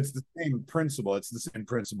 Yeah. But it's the same principle.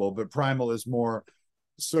 But Primal is more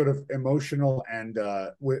sort of emotional and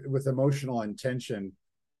with emotional intention.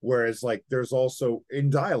 Whereas like there's also in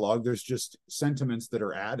dialogue, there's just sentiments that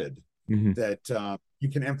are added, mm-hmm. that you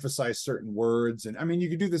can emphasize certain words. And I mean, you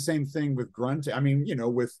could do the same thing with grunting. I mean,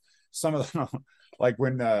 with some of the, like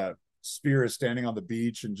when Spear is standing on the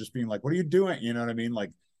beach and just being like, what are you doing? You know what I mean? Like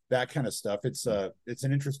that kind of stuff. It's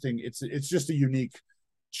an interesting, it's just a unique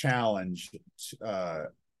challenge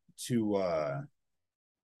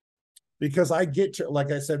because I get to,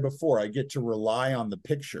 like I said before, I get to rely on the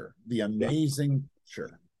picture, the amazing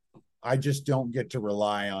picture. I just don't get to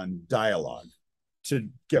rely on dialogue to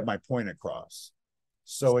get my point across.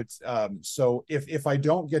 So it's so if I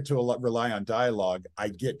don't get to rely on dialogue, I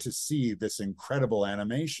get to see this incredible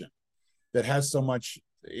animation that has so much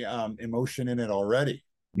emotion in it already.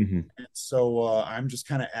 Mm-hmm. And so I'm just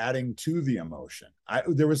kind of adding to the emotion.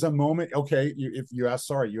 There was a moment. Okay, you asked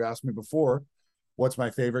me before, what's my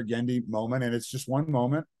favorite Genndy moment, and it's just one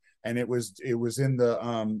moment. And it was in the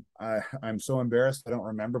I'm so embarrassed I don't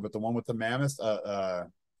remember, but the one with the mammoth, a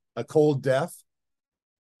cold death,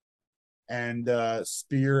 and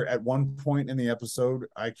Spear at one point in the episode,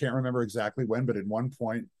 I can't remember exactly when, but at one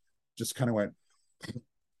point just kind of went,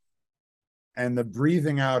 and the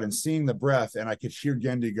breathing out and seeing the breath, and I could hear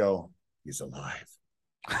Genndy go, he's alive.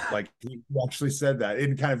 Like he actually said that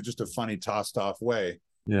in kind of just a funny tossed off way.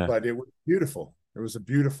 Yeah, but it was beautiful. It was a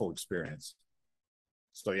beautiful experience.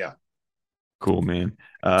 So yeah. Cool, man.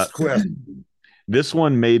 Squish. This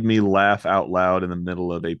one made me laugh out loud in the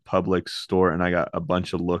middle of a Publix store, and I got a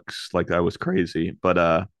bunch of looks like I was crazy.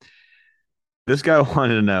 But this guy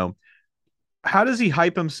wanted to know, how does he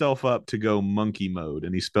hype himself up to go monkey mode?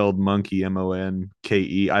 And he spelled monkey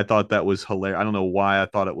Monke. I thought that was hilarious. I don't know why I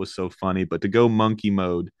thought it was so funny, but to go monkey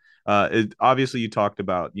mode, obviously you talked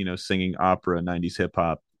about, singing opera, 90s hip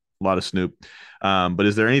hop, a lot of Snoop. But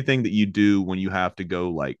is there anything that you do when you have to go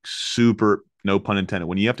like super, no pun intended,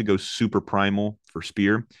 when you have to go super primal for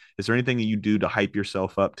Spear? Is there anything that you do to hype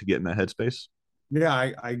yourself up to get in that headspace? Yeah,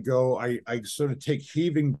 I sort of take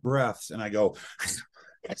heaving breaths and I go,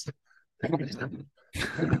 and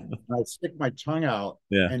I stick my tongue out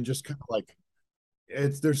Yeah. and just kind of like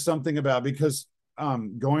there's something about because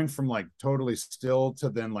going from like totally still to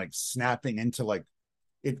then like snapping into like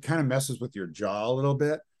it kind of messes with your jaw a little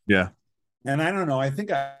bit. Yeah. And I don't know. I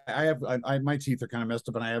think I have my teeth are kind of messed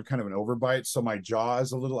up, and I have kind of an overbite, so my jaw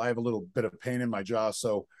is a little. I have a little bit of pain in my jaw,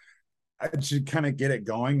 so I should kind of get it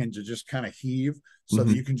going and to just kind of heave, so that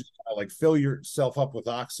Mm-hmm. you can just kind of like fill yourself up with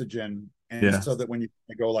oxygen, and Yeah. so that when you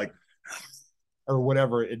go like or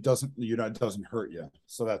whatever, it doesn't it doesn't hurt you.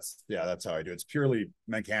 So that's how I do. It's purely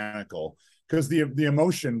mechanical because the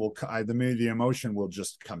emotion will the emotion will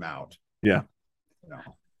just come out. Yeah. You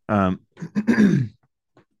know. Um,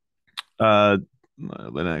 uh,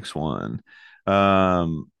 the next one.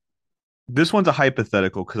 Um, this one's a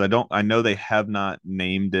hypothetical because I know they have not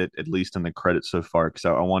named it, at least in the credits so far, because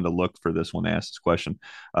I wanted to look for this one to ask this question.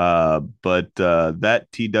 But that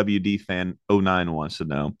TWD fan '09 wants to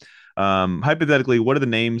know, hypothetically, what are the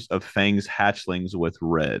names of Fang's hatchlings with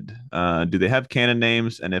red? Do they have canon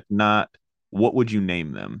names? And if not, what would you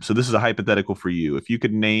name them? So this is a hypothetical for you. If you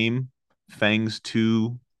could name Fang's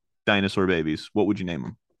two dinosaur babies, what would you name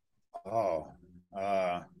them? Oh,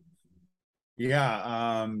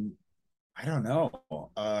 yeah. I don't know.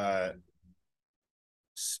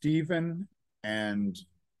 Stephen and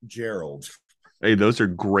Gerald. Hey, those are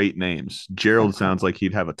great names. Gerald sounds like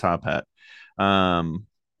he'd have a top hat. Um,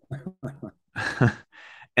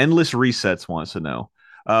 Endless Resets wants to know,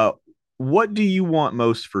 uh, what do you want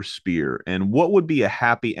most for Spear, and what would be a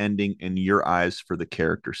happy ending in your eyes for the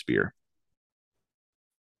character Spear?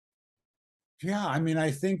 Yeah, I mean,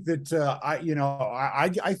 I think that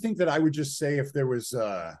I think that I would just say if there was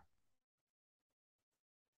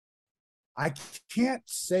I can't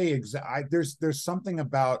say exactly. There's something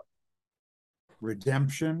about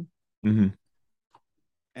redemption, Mm-hmm.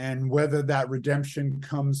 and whether that redemption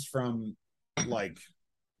comes from like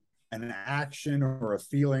an action or a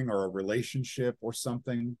feeling or a relationship or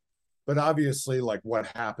something. But obviously, like what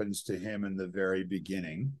happens to him in the very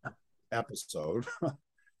beginning episode,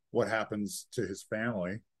 what happens to his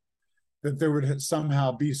family, that there would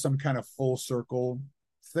somehow be some kind of full circle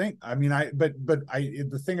thing. I mean,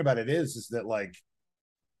 the thing about it is that like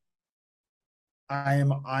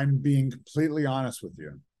I'm being completely honest with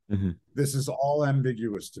you. Mm-hmm. This is all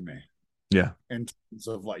ambiguous to me Yeah. in terms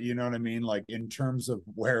of like, you know what I mean? Like in terms of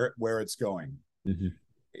where it's going. Mm-hmm.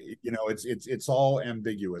 It's all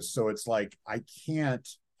ambiguous. So it's like I can't.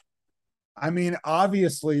 I mean,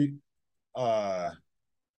 obviously, uh,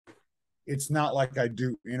 it's not like I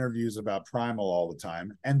do interviews about Primal all the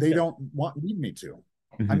time, and they don't need me to.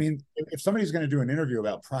 I Mm-hmm. mean, if somebody's going to do an interview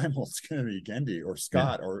about Primal, it's going to be Genndy or Yeah.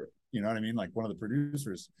 Scott or you know what I mean, like one of the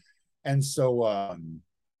producers. And so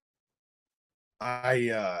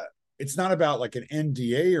it's not about like an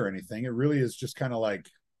NDA or anything. It really is just kind of like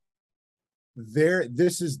they're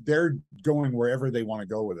going wherever they want to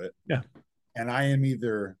go with it. Yeah. And I am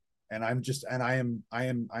either and I'm just and I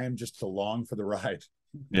am just along for the ride.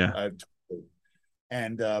 Yeah.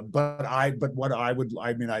 uh, but what I would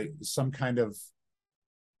I mean I some kind of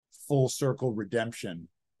full circle redemption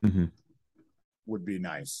Mm-hmm. would be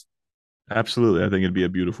nice. Absolutely. I think it'd be a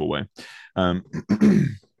beautiful way. Um,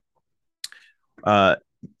 uh,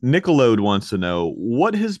 Nickelode wants to know,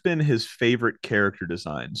 what has been his favorite character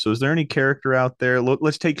design. So, is there any character out there? Look,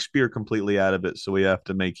 let's take Spear completely out of it, so we have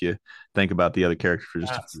to make you think about the other character for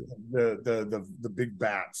just a Bats, few. the big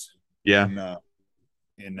bats Yeah.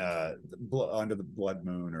 in under the blood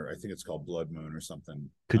moon, or I think it's called blood moon or something.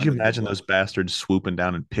 Could you Under the imagine blood, those bastards swooping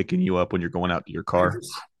down and picking you up when you're going out to your I car?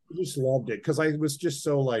 just loved it because I was just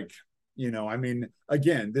so like, I mean,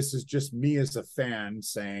 again, this is just me as a fan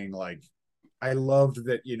saying like, I loved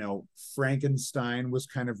that, Frankenstein was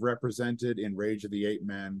kind of represented in Rage of the Ape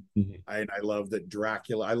Men. Mhm. I love that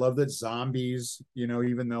Dracula, I love that zombies,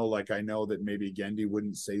 even though like I know that maybe Genndy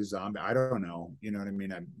wouldn't say zombie. I don't know, you know what I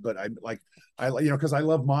mean? But I like, because I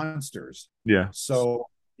love monsters. Yeah. So,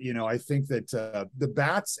 I think that the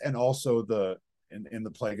bats and also in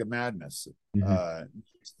the Plague of Madness. Mhm.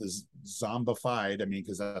 The zombified, I mean,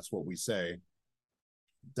 because that's what we say.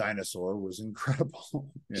 Dinosaur was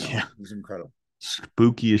incredible. Yeah. It was incredible.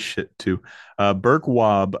 Spooky as shit too. Burke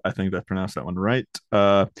Wobb, I think I pronounced that one right.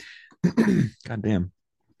 God damn.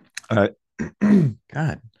 Uh,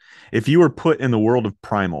 God. If you were put in the world of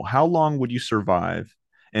Primal, how long would you survive?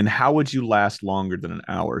 And how would you last longer than an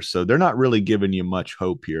hour? So they're not really giving you much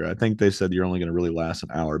hope here. I think they said you're only going to really last an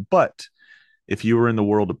hour. But if you were in the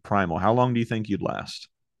world of Primal, how long do you think you'd last?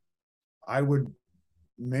 I would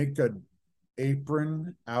make a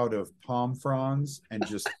apron out of palm fronds and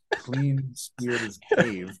just clean Spear's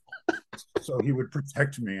cave so he would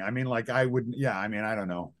protect me. I mean, like I would, yeah. I mean, I don't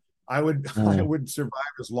know. I Oh. would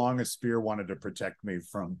survive as long as Spear wanted to protect me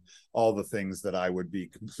from all the things that I would be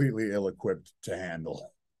completely ill-equipped to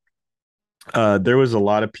handle. There was a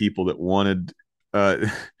lot of people that wanted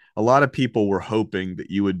a lot of people were hoping that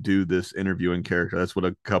you would do this interview in character. That's what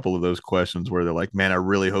a couple of those questions where they're like, man, I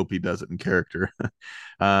really hope he does it in character.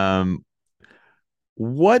 um,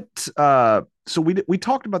 what so we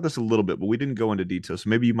talked about this a little bit, but we didn't go into detail. So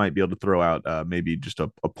maybe you might be able to throw out maybe just a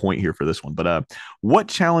point here for this one. But what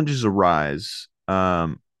challenges arise?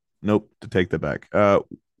 Nope, to take that back.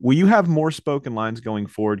 Will you have more spoken lines going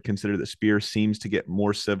forward? Consider that Spear seems to get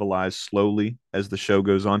more civilized slowly as the show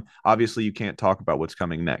goes on. Obviously, you can't talk about what's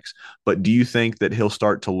coming next, but do you think that he'll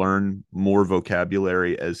start to learn more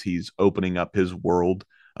vocabulary as he's opening up his world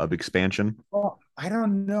of expansion? Well, I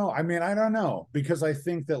don't know. I mean, I don't know because I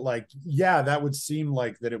think that, like, yeah, that would seem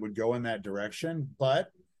like that it would go in that direction, but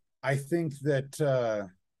I think that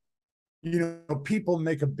people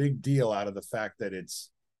make a big deal out of the fact that it's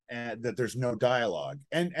that there's no dialogue,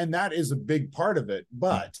 and that is a big part of it.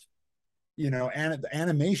 But the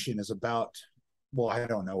animation is about, well, I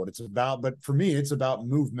don't know what it's about, but for me, it's about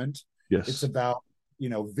movement. It's Yes. about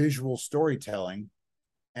visual storytelling,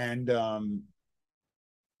 and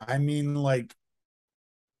I mean, like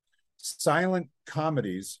silent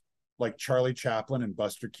comedies like Charlie Chaplin and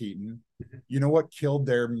Buster Keaton. You know what killed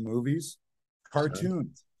their movies? So,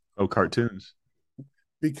 Cartoons. oh, cartoons.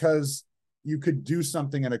 Because you could do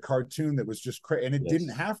something in a cartoon that was just crazy, and it didn't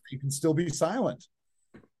Yes. have to. You can still be silent.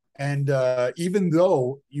 And even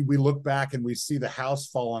though we look back and we see the house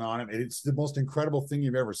falling on him, it's the most incredible thing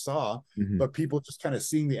you've ever saw. Mhm. But people just kind of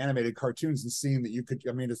seeing the animated cartoons and seeing that you could.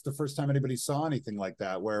 I mean, it's the first time anybody saw anything like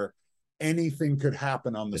that, where anything could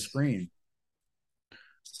happen on the Yes. screen.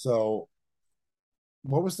 So,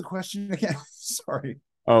 what was the question again? Sorry.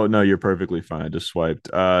 Oh no, you're perfectly fine. I just swiped.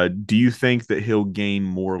 Do you think that he'll gain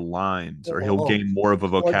more lines or he'll Oh, gain more of a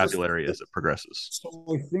so I just vocabulary as it progresses? so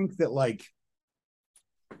I think that, like,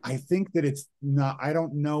 I think that it's not. I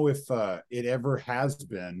don't know if it ever has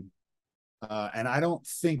been, and I don't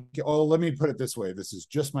think. Oh, let me put it this way. This is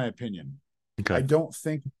just my opinion. I Okay, don't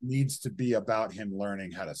think it needs to be about him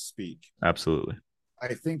learning how to speak. absolutely.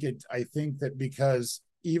 I think that because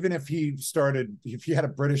even if he had a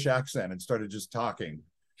British accent and started just talking,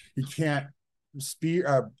 he can't speak.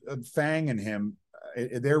 Fang and him,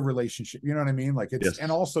 their relationship. You know what I mean? Like and Yes.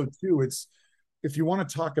 also too, it's if you want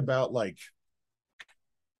to talk about like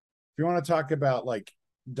if you want to talk about like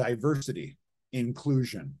diversity,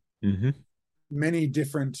 inclusion, Hmm. many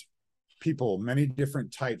different people, many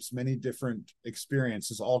different types, many different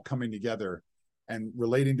experiences all coming together and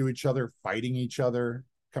relating to each other, fighting each other,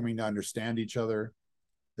 coming to understand each other,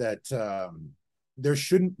 that there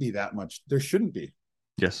shouldn't be that much. There shouldn't be.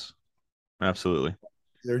 Yes, absolutely.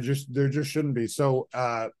 There just shouldn't be. So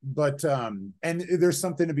but and there's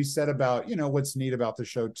something to be said about, what's neat about the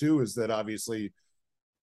show too is that obviously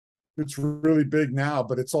it's really big now,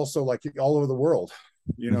 but it's also like all over the world.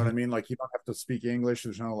 You know what I Hmm. mean? Like you don't have to speak English.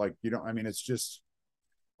 There's no like you don't. I mean, it's just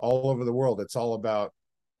all over the world. It's all about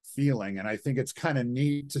feeling, and I think it's kind of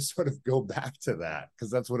neat to sort of go back to that because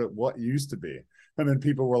that's what used to be. And then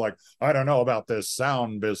people were like, I don't know about this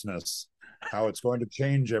sound business, how it's going to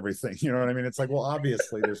change everything. You know what I mean? It's like, well,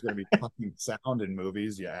 obviously there's going to be fucking sound in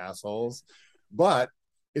movies, you assholes. But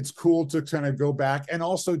it's cool to kind of go back, and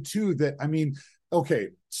also too that I mean, okay,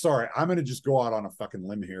 sorry, I'm going to just go out on a fucking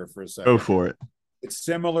limb here for a Go second. for it. It's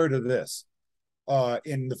similar to this.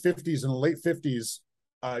 In the 50s and late 50s,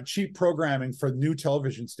 cheap programming for new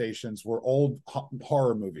television stations were old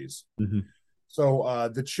horror movies. Hmm. So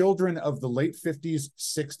the children of the late 50s,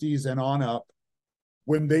 60s, and on up,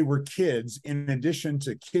 when they were kids, in addition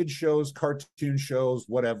to kid shows, cartoon shows,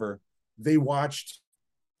 whatever, they watched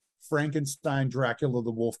Frankenstein, Dracula,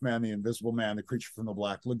 the Wolfman, the Invisible Man, the Creature from the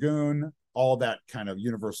Black Lagoon, all that kind of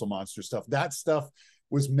Universal monster stuff. That stuff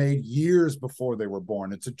was made years before they were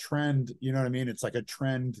born. It's a trend, you know what I mean? It's like a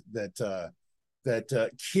trend that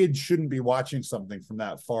kids shouldn't be watching something from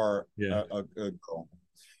that far ago,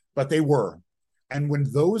 but they were. And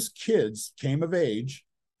when those kids came of age,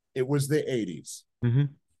 it was the 80s. Mm-hmm.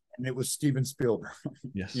 And it was Steven Spielberg,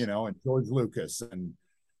 Yes. and George Lucas, and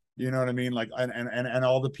you know what I mean? Like, and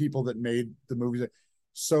all the people that made the movies.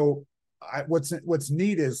 So what's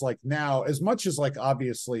neat is like now, as much as like,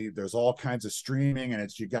 obviously there's all kinds of streaming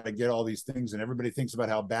and you got to get all these things and everybody thinks about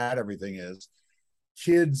how bad everything is.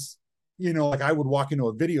 Kids, like I would walk into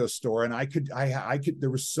a video store and I could,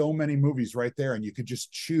 there were so many movies right there and you could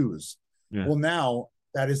just choose. Yeah. Well, now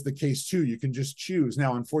that is the case too. You can just choose.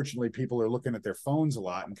 Now, unfortunately, people are looking at their phones a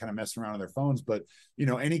lot and kind of messing around on their phones, but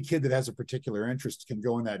any kid that has a particular interest can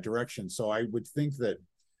go in that direction. So I would think that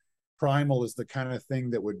Primal is the kind of thing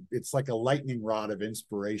that it's like a lightning rod of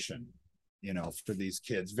inspiration, for these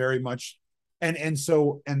kids, very much. And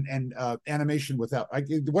animation without,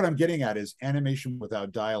 what I'm getting at is animation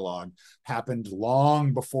without dialogue happened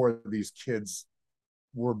long before these kids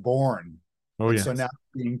were born. Oh, yeah. So now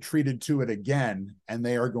being treated to it again, and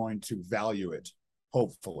they are going to value it,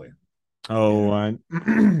 hopefully. Oh,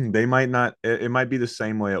 they might not. It might be the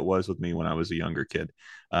same way it was with me when I was a younger kid.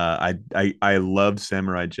 I loved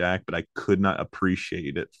Samurai Jack, but I could not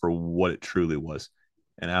appreciate it for what it truly was,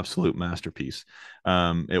 an absolute masterpiece.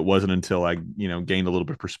 It wasn't until I, gained a little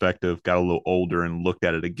bit of perspective, got a little older, and looked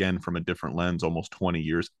at it again from a different lens, almost 20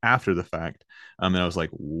 years after the fact. And I was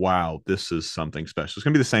like, wow, this is something special. It's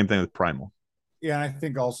gonna be the same thing with Primal. Yeah, and I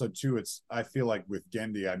think also too, I feel like with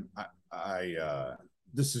Genndy,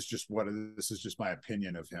 this is just my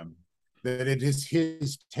opinion of him, that it is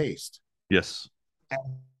his taste. Yes. And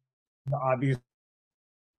the obvious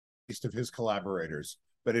taste of his collaborators,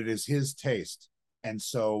 but it is his taste. And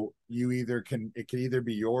so it can either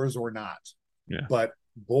be yours or not. Yeah. But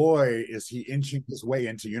boy, is he inching his way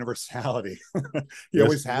into universality. He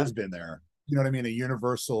always has been there. You know what I mean? A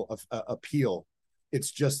universal appeal. It's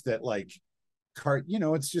just that like,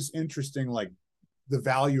 it's just interesting, like the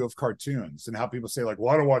value of cartoons and how people say like,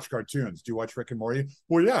 well, I don't watch cartoons. Do you watch Rick and Morty?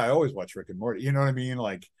 Well, yeah, I always watch Rick and Morty. You know what I mean?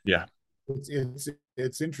 Like, yeah,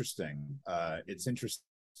 it's interesting. It's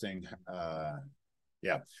interesting.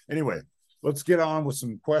 Yeah. Anyway, let's get on with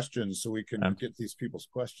some questions so we can get these people's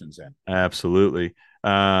questions in. Absolutely.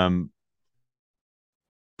 Man,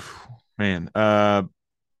 how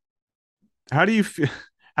do you feel?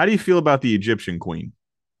 How do you feel about the Egyptian queen?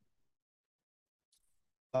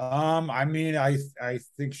 I mean, I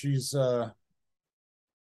think she's a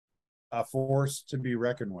force to be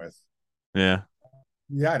reckoned with. Yeah.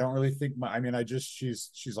 Yeah, I don't really think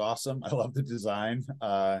she's awesome. I love the design.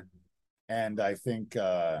 And I think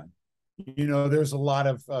there's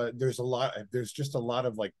just a lot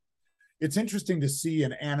of like, it's interesting to see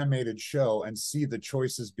an animated show and see the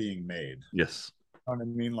choices being made. Yes. You know what I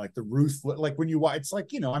mean? Like the ruthless, like when you watch, it's like,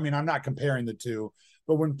 I'm not comparing the two,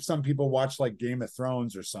 but when some people watch like Game of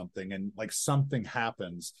Thrones or something and like something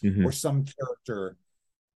happens or some character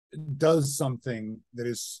does something that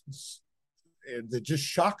just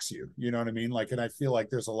shocks you, you know what I mean? Like, and I feel like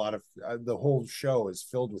there's a lot of the whole show is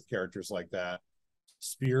filled with characters like that.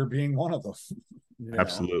 Spear being one of them.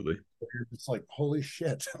 Absolutely. It's like, holy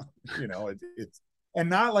shit. It's and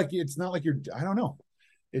not like you're, I don't know.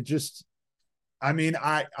 It just, I mean,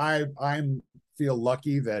 I feel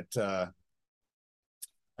lucky that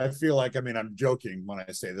I feel like, I'm joking when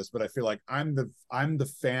I say this, but I feel like I'm the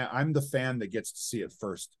fan that gets to see it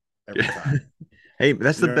first every time. Hey,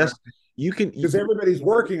 that's the best. Because everybody's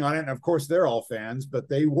working on it, and of course they're all fans, but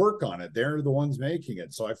they work on it. They're the ones making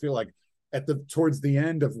it. So I feel like towards the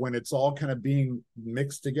end of when it's all kind of being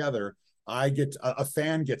mixed together, a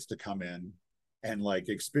fan gets to come in and like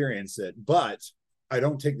experience it, but I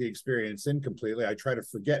don't take the experience in completely. I try to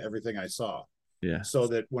forget everything I saw. Yeah. So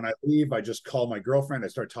that when I leave, I just call my girlfriend. I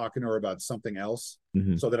start talking to her about something else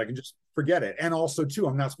so that I can just forget it. And also too,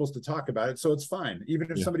 I'm not supposed to talk about it. So it's fine. Even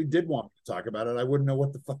if somebody did want me to talk about it, I wouldn't know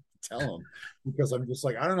what the fuck to tell them because I'm just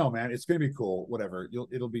like, I don't know, man, it's going to be cool. Whatever.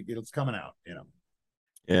 It's coming out,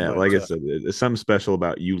 Yeah. But, like I said, there's something special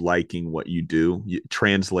about you liking what you do. It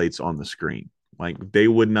translates on the screen. Like they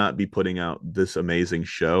would not be putting out this amazing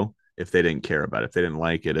show if they didn't care about it, if they didn't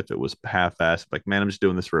like it, if it was half-assed, like, man, I'm just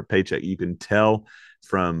doing this for a paycheck. You can tell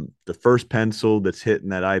from the first pencil that's hitting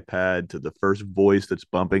that iPad to the first voice that's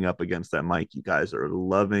bumping up against that mic. You guys are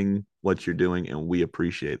loving what you're doing, and we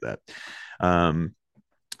appreciate that.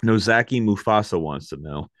 Nozaki Mufasa wants to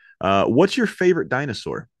know, what's your favorite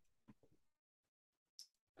dinosaur?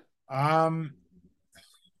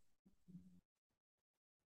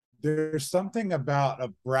 There's something about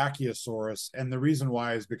a brachiosaurus, and the reason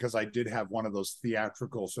why is because I did have one of those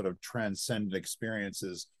theatrical sort of transcendent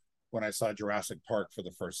experiences when I saw Jurassic Park for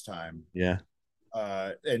the first time. Yeah.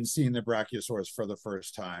 And seeing the Brachiosaurus for the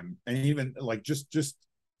first time, and even like just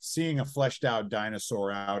seeing a fleshed out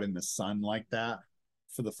dinosaur out in the sun like that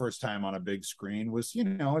for the first time on a big screen was,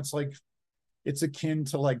 it's like, it's akin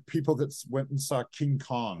to like people that went and saw King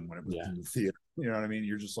Kong when it was in the theater. You know what I mean?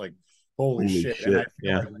 You're just like, holy shit. And I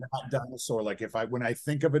feel like that dinosaur, like when I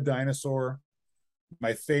think of a dinosaur,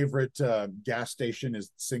 my favorite gas station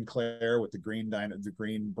is Sinclair with the green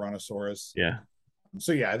brontosaurus. Yeah.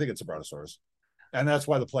 So yeah, I think it's a brontosaurus. And that's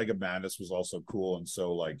why the Plague of Madness was also cool. And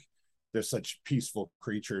so like they're such peaceful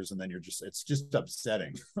creatures, and then it's just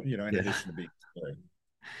upsetting, in addition to being scary.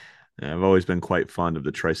 Yeah, I've always been quite fond of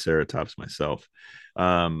the Triceratops myself.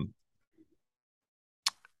 This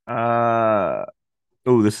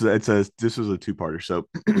was a two-parter. So,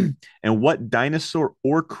 and what dinosaur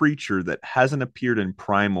or creature that hasn't appeared in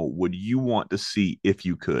Primal would you want to see if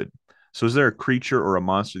you could? So, is there a creature or a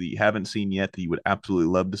monster that you haven't seen yet that you would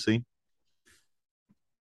absolutely love to see?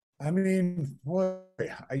 I mean,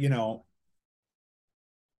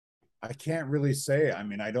 I can't really say. I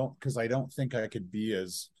mean, because I don't think I could be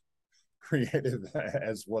as creative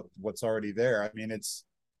as what's already there. I mean,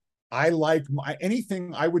 I like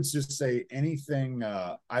anything. I would just say anything.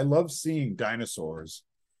 I love seeing dinosaurs,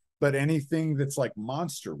 but anything that's like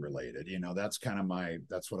monster related, that's kind of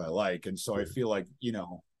that's what I like. And so I feel like,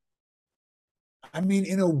 I mean,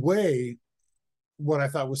 in a way, what I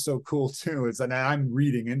thought was so cool too is, and I'm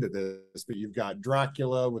reading into this, but you've got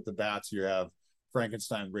Dracula with the bats, you have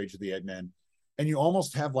Frankenstein, Rage of the Eggman, and you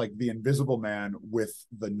almost have like the Invisible Man with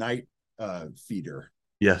the night feeder.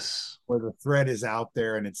 Yes. Where the thread is out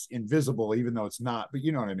there and it's invisible, even though it's not, but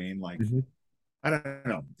you know what I mean? Like, I don't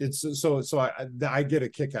know. It's so I get a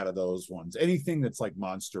kick out of those ones. Anything that's like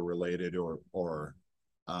monster related or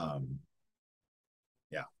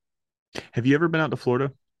yeah. Have you ever been out to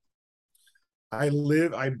Florida?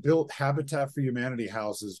 I built Habitat for Humanity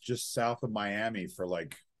houses just south of Miami for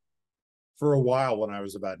a while when I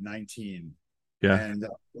was about 19. Yeah. And the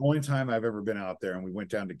only time I've ever been out there, and we went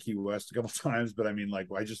down to Key West a couple times, but I mean, like,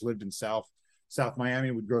 I just lived in South Miami.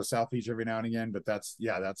 We'd go to South Beach every now and again, but that's the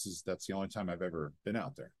only time I've ever been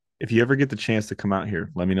out there. If you ever get the chance to come out here,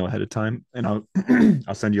 let me know ahead of time, and I'll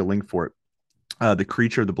send you a link for it. The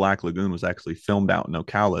Creature of the Black Lagoon was actually filmed out in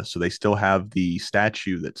Ocala, so they still have the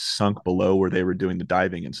statue that's sunk below where they were doing the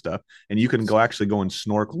diving and stuff, and you can actually go and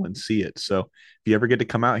snorkel and see it. So if you ever get to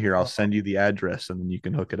come out here, I'll send you the address, and then you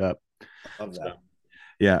can hook it up. Love that.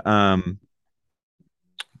 So, yeah.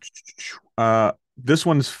 This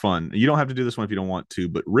one's fun. You don't have to do this one if you don't want to,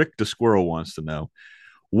 but Rick the Squirrel wants to know,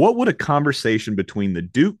 what would a conversation between the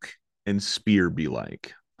Duke and Spear be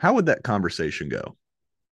like? How would that conversation go?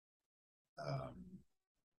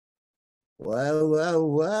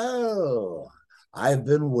 Well. I've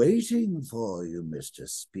been waiting for you, Mr.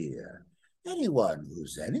 Spear. Anyone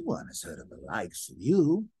has heard of the likes of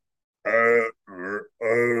you.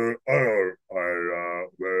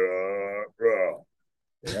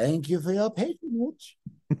 Thank you for your patronage.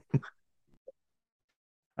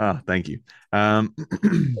 Thank you. We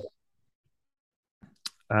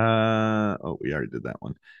already did that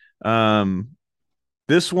one.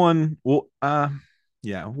 This one, we'll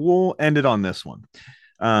end it on this one.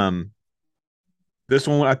 This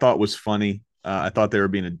one I thought was funny. I thought they were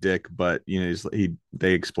being a dick, but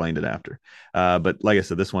they explained it after. But like I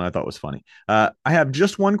said, this one I thought was funny. I have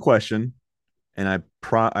just one question, and I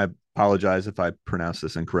apologize if I pronounce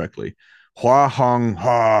this incorrectly. Hua Hong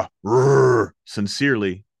Ha Rrr.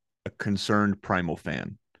 Sincerely, a concerned Primal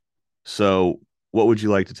fan. So, what would you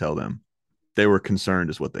like to tell them? They were concerned,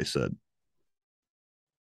 is what they said.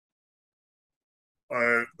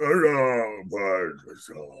 I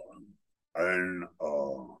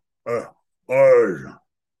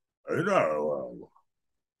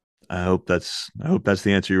hope that's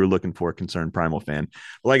the answer you were looking for, concerned Primal fan.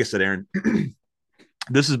 But like I said, Aaron,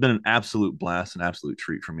 this has been an absolute blast, an absolute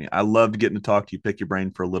treat for me. I loved getting to talk to you, pick your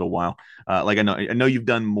brain for a little while. I know you've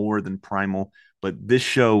done more than Primal, but this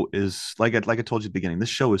show is like I told you at the beginning. This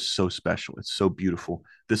show is so special. It's so beautiful.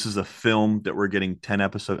 This is a film that we're getting 10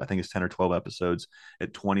 episodes. I think it's 10 or 12 episodes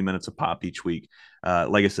at 20 minutes a pop each week.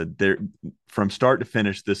 Like I said, from start to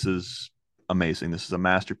finish, this is amazing. This is a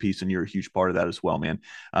masterpiece, and you're a huge part of that as well, man.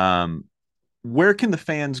 Where can the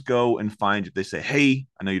fans go and find you if they say, hey,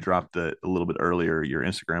 I know you dropped a little bit earlier, your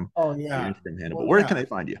Instagram. Oh, yeah. Your Instagram handle, but where can they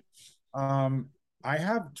find you? I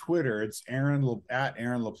have Twitter. It's at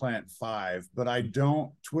Aaron LaPlante 5, but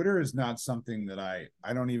Twitter is not something that I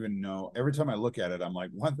don't even know. Every time I look at it, I'm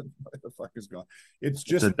like, what the fuck is going on? It's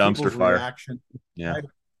just a dumpster fire. Reaction. Yeah.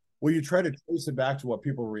 Well, you try to trace it back to what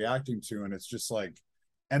people are reacting to, and it's just like,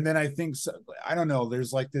 And then I think I don't know.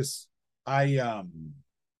 There's like this. I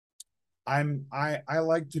I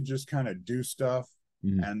like to just kind of do stuff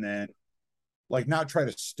and then like not try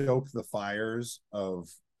to stoke the fires of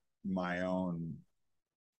my own.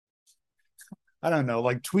 I don't know,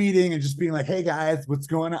 like tweeting and just being like, "Hey guys, what's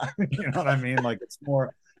going on?" You know what I mean? Like it's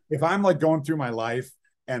more if I'm like going through my life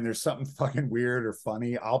and there's something fucking weird or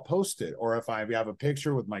funny, I'll post it. Or if I have a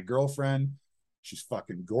picture with my girlfriend, she's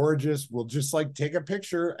fucking gorgeous. We'll just like take a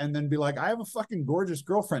picture and then be like, "I have a fucking gorgeous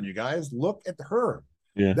girlfriend, you guys. Look at her."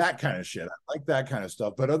 Yeah. That kind of shit. I like that kind of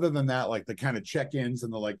stuff. But other than that, like the kind of check-ins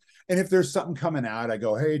and the like, and if there's something coming out, I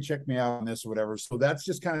go, "Hey, check me out on this or whatever." So that's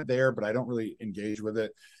just kind of there, but I don't really engage with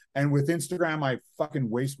it. And with Instagram, I fucking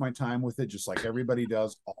waste my time with it, just like everybody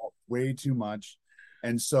does, way too much.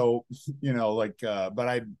 And so, like,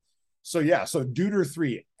 but so yeah, so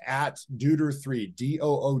Duder3 at Duder3,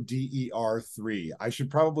 Dooder3. I should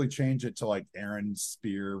probably change it to like Aaron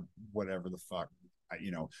Spear, whatever the fuck.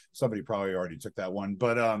 Somebody probably already took that one,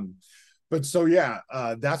 but so yeah,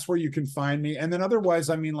 that's where you can find me. And then otherwise,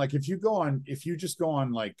 I mean, like if you just go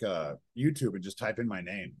on like YouTube and just type in my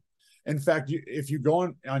name. In fact, if you go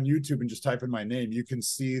on YouTube and just type in my name, you can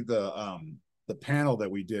see the panel that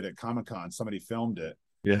we did at Comic-Con. Somebody filmed it.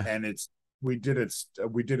 Yeah. And we did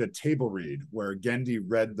a table read where Genndy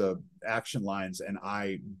read the action lines and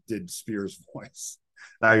I did Spear's voice.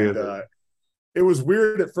 And it was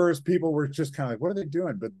weird at first. People were just kind of like, "What are they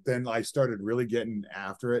doing?" But then I started really getting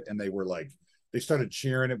after it and they started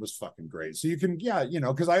cheering. It was fucking great. So you can,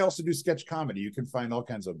 because I also do sketch comedy. You can find all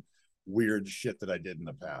kinds of weird shit that I did in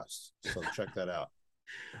the past. So check that out.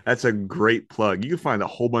 That's a great plug. You can find a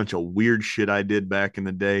whole bunch of weird shit I did back in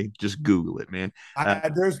the day. Just Google it, man.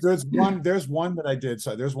 There's one that I did.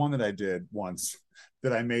 So there's one that I did once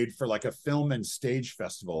that I made for like a film and stage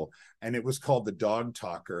festival, and it was called The Dog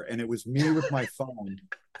Talker, and it was me with my phone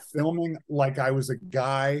filming like I was a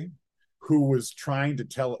guy who was trying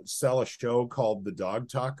to sell a show called The Dog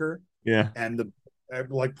Talker. Yeah. And the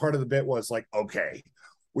like part of the bit was like, "Okay,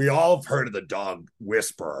 we all have heard of the dog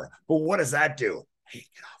whisperer, but what does that do? Hey,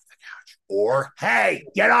 get off the couch." Or, "Hey,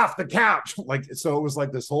 get off the couch." Like, so it was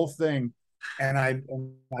like this whole thing. And I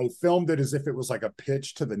filmed it as if it was like a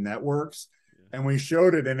pitch to the networks. And we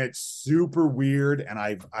showed it, and it's super weird. And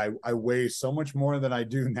I weigh so much more than I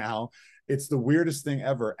do now. It's the weirdest thing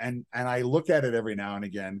ever. And I look at it every now and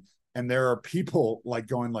again, and there are people like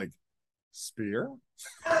going like, "Spear?"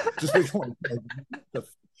 Just like,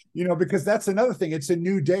 because that's another thing. It's a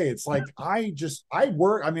new day. It's like I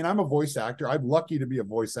work. I mean, I'm a voice actor. I'm lucky to be a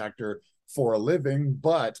voice actor for a living,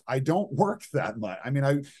 but I don't work that much. I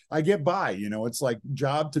mean, I get by, it's like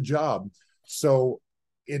job to job. So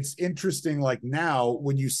it's interesting. Like now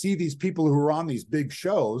when you see these people who are on these big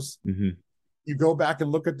shows, you go back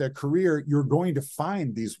and look at their career, you're going to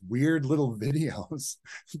find these weird little videos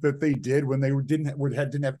that they did when they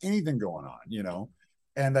didn't have anything going on,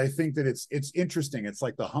 And I think that it's interesting. It's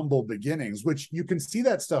like the humble beginnings, which you can see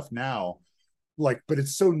that stuff now, like, but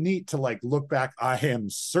it's so neat to like look back. I am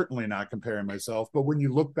certainly not comparing myself, but when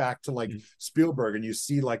you look back to like Spielberg and you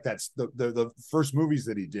see like that's the first movies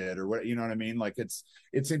that he did or what, you know what I mean? Like it's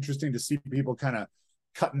interesting to see people kind of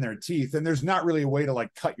cutting their teeth, and there's not really a way to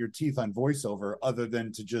like cut your teeth on voiceover other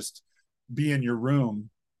than to just be in your room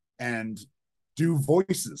and do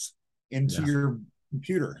voices into your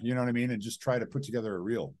computer, you know what I mean, and just try to put together a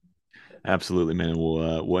reel. Absolutely, man.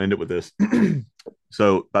 We'll end it with this.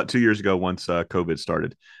 So about 2 years ago, once COVID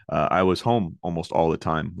started, I was home almost all the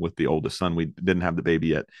time with the oldest son. We didn't have the baby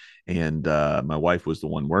yet, and my wife was the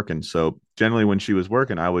one working. So generally, when she was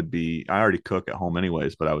working, I already cook at home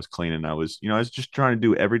anyways, but I was cleaning. I was just trying to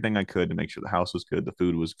do everything I could to make sure the house was good, the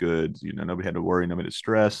food was good. Nobody had to worry, nobody had to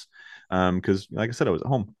stress, because like I said, I was at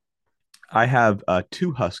home. I have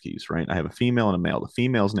two huskies, right? I have a female and a male. The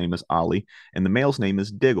female's name is Ollie, and the male's name is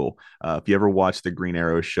Diggle. If you ever watched the Green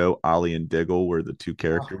Arrow show, Ollie and Diggle were the two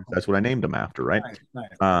characters. That's what I named them after, right? Nice.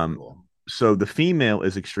 Cool. So the female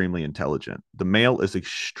is extremely intelligent. The male is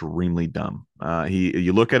extremely dumb.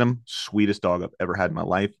 You look at him, sweetest dog I've ever had in my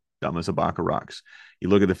life, dumb as a box of rocks. You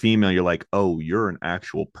look at the female, you're like, oh, you're an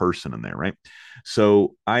actual person in there, right?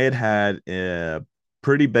 So I had a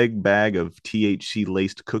pretty big bag of THC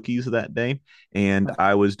laced cookies that day, and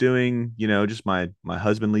I was doing, just my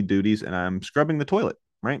husbandly duties, and I'm scrubbing the toilet,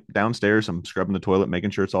 right? Downstairs, I'm scrubbing the toilet, making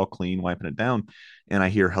sure it's all clean, wiping it down, and I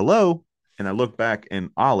hear hello, and I look back, and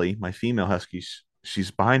Ollie, my female husky, she's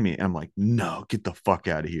behind me, and I'm like, no, get the fuck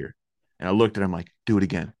out of here. And I looked at her, I'm like, do it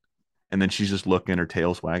again. And then she's just looking, her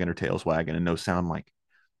tail's wagging, and no sound. I'm like,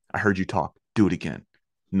 I heard you talk, do it again.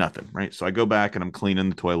 Nothing, right? So I go back and I'm cleaning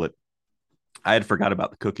the toilet. I had forgot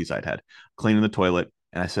about the cookies I'd had. Cleaning the toilet,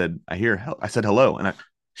 And I said, I said hello, and I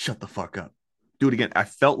shut the fuck up. Do it again. I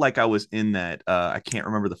felt like I was in that. I can't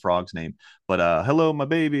remember the frog's name, but hello, my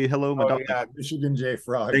baby, hello, my Oh dog. yeah, Michigan J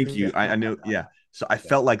Frog. Thank you. I knew, yeah. So I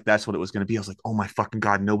felt like that's what it was going to be. I was like, oh my fucking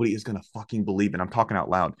God, nobody is going to fucking believe it. I'm talking out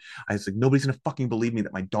loud. I was like, nobody's going to fucking believe me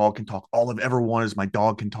that my dog can talk. All I've ever wanted is my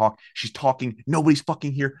dog can talk. She's talking. Nobody's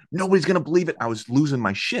fucking here. Nobody's going to believe it. I was losing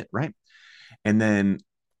my shit, right? And then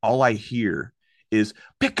all I hear is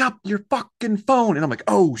pick up your fucking phone. And I'm like,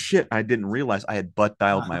 oh shit. I didn't realize I had butt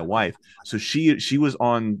dialed my wife. So she was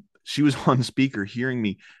on speaker hearing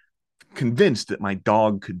me convinced that my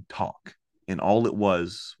dog could talk. And all it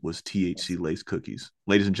was THC laced cookies,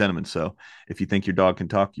 ladies and gentlemen. So if you think your dog can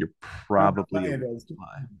talk, you're probably a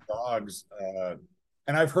lie. Dogs,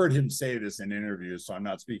 and I've heard him say this in interviews, so I'm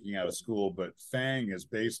not speaking out of school, but Fang is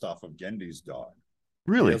based off of Gendy's dog.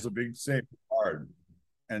 He Really? has a big same card.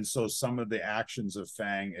 And so some of the actions of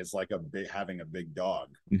Fang is like having a big dog,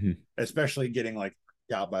 especially getting like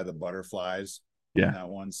out by the butterflies in that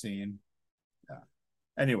one scene. Yeah.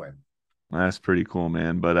 Anyway, that's pretty cool,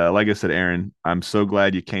 man. But like I said, Aaron, I'm so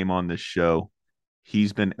glad you came on this show.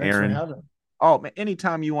 He's been thanks Aaron. for having me. Oh, man,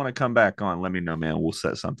 anytime you want to come back on, let me know, man. We'll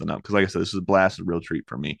set something up. Because like I said, this is a blast, a real treat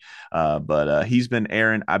for me. But he's been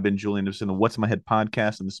Aaron. I've been Julian. This has been the What's in My Head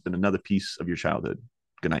podcast, and this has been another piece of your childhood.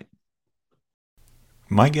 Good night.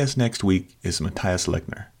 My guest next week is Matthias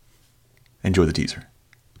Lechner. Enjoy the teaser.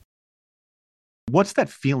 What's that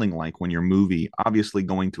feeling like when your movie, obviously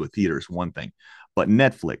going to a theater is one thing, but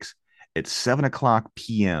Netflix at 7:00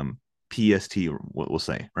 p.m. PST, or what we'll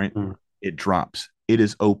say, right? It drops. It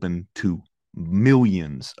is open to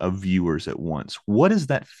millions of viewers at once. What is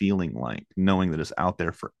that feeling like, knowing that it's out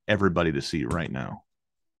there for everybody to see right now?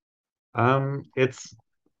 It's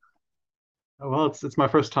it's my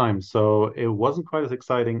first time, so it wasn't quite as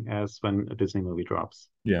exciting as when a Disney movie drops.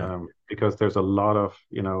 Yeah. Because there's a lot of,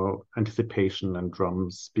 anticipation and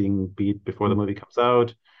drums being beat before the movie comes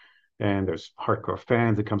out, and there's hardcore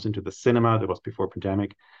fans. It comes into the cinema. That was before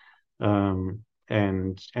pandemic. And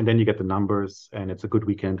then you get the numbers, and it's a good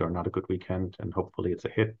weekend or not a good weekend, and hopefully it's a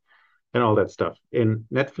hit and all that stuff. In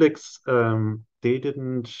Netflix,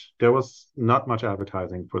 there was not much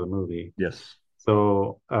advertising for the movie. Yes.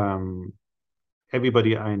 So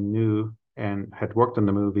everybody I knew and had worked on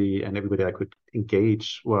the movie, and everybody I could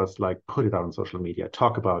engage was like, put it out on social media,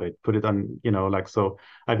 talk about it, put it on, so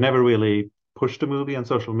I've never really pushed the movie on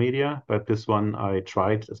social media, but this one I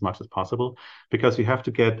tried as much as possible, because you have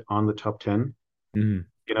to get on the top 10.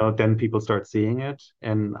 Then people start seeing it.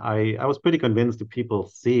 And I was pretty convinced if people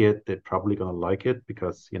see it, they're probably going to like it,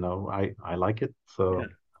 because, I like it. So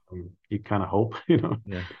you kind of hope, Yeah.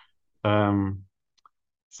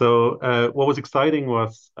 So what was exciting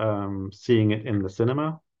was seeing it in the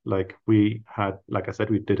cinema. Like I said,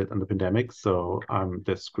 we did it in the pandemic. So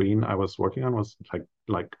the screen I was working on was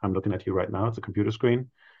like I'm looking at you right now. It's a computer screen,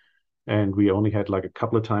 and we only had like a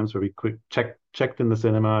couple of times where we checked in the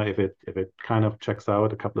cinema if it kind of checks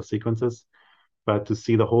out a couple of sequences. But to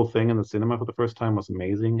see the whole thing in the cinema for the first time was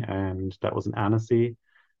amazing, and that was in Annecy.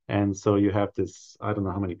 And so you have this, I don't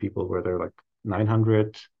know how many people were there, like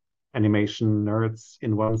 900 animation nerds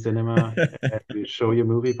in one cinema, and you show your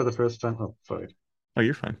movie for the first time. Oh, sorry. Oh,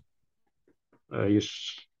 you're fine. Sorry. Oh, you're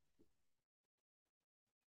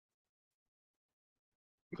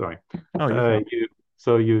fine.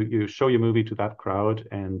 You show your movie to that crowd,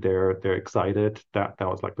 and they're excited. That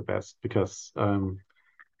was like the best, because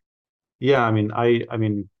yeah, I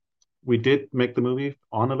mean we did make the movie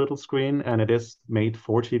on a little screen, and it is made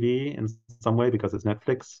for TV in some way because it's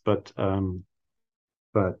Netflix, but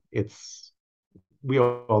it's we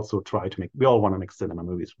also try to we all want to make cinema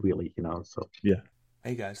movies, really, so Yeah.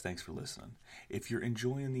 Hey guys, thanks for listening. If you're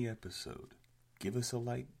enjoying the episode, give us a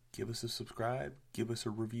like, give us a subscribe, give us a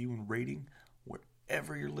review and rating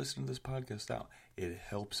wherever you're listening to this podcast out. It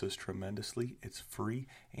helps us tremendously. It's free,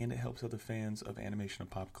 and it helps other fans of animation and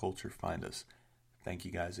pop culture find us. Thank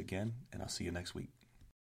you guys again, and I'll see you next week.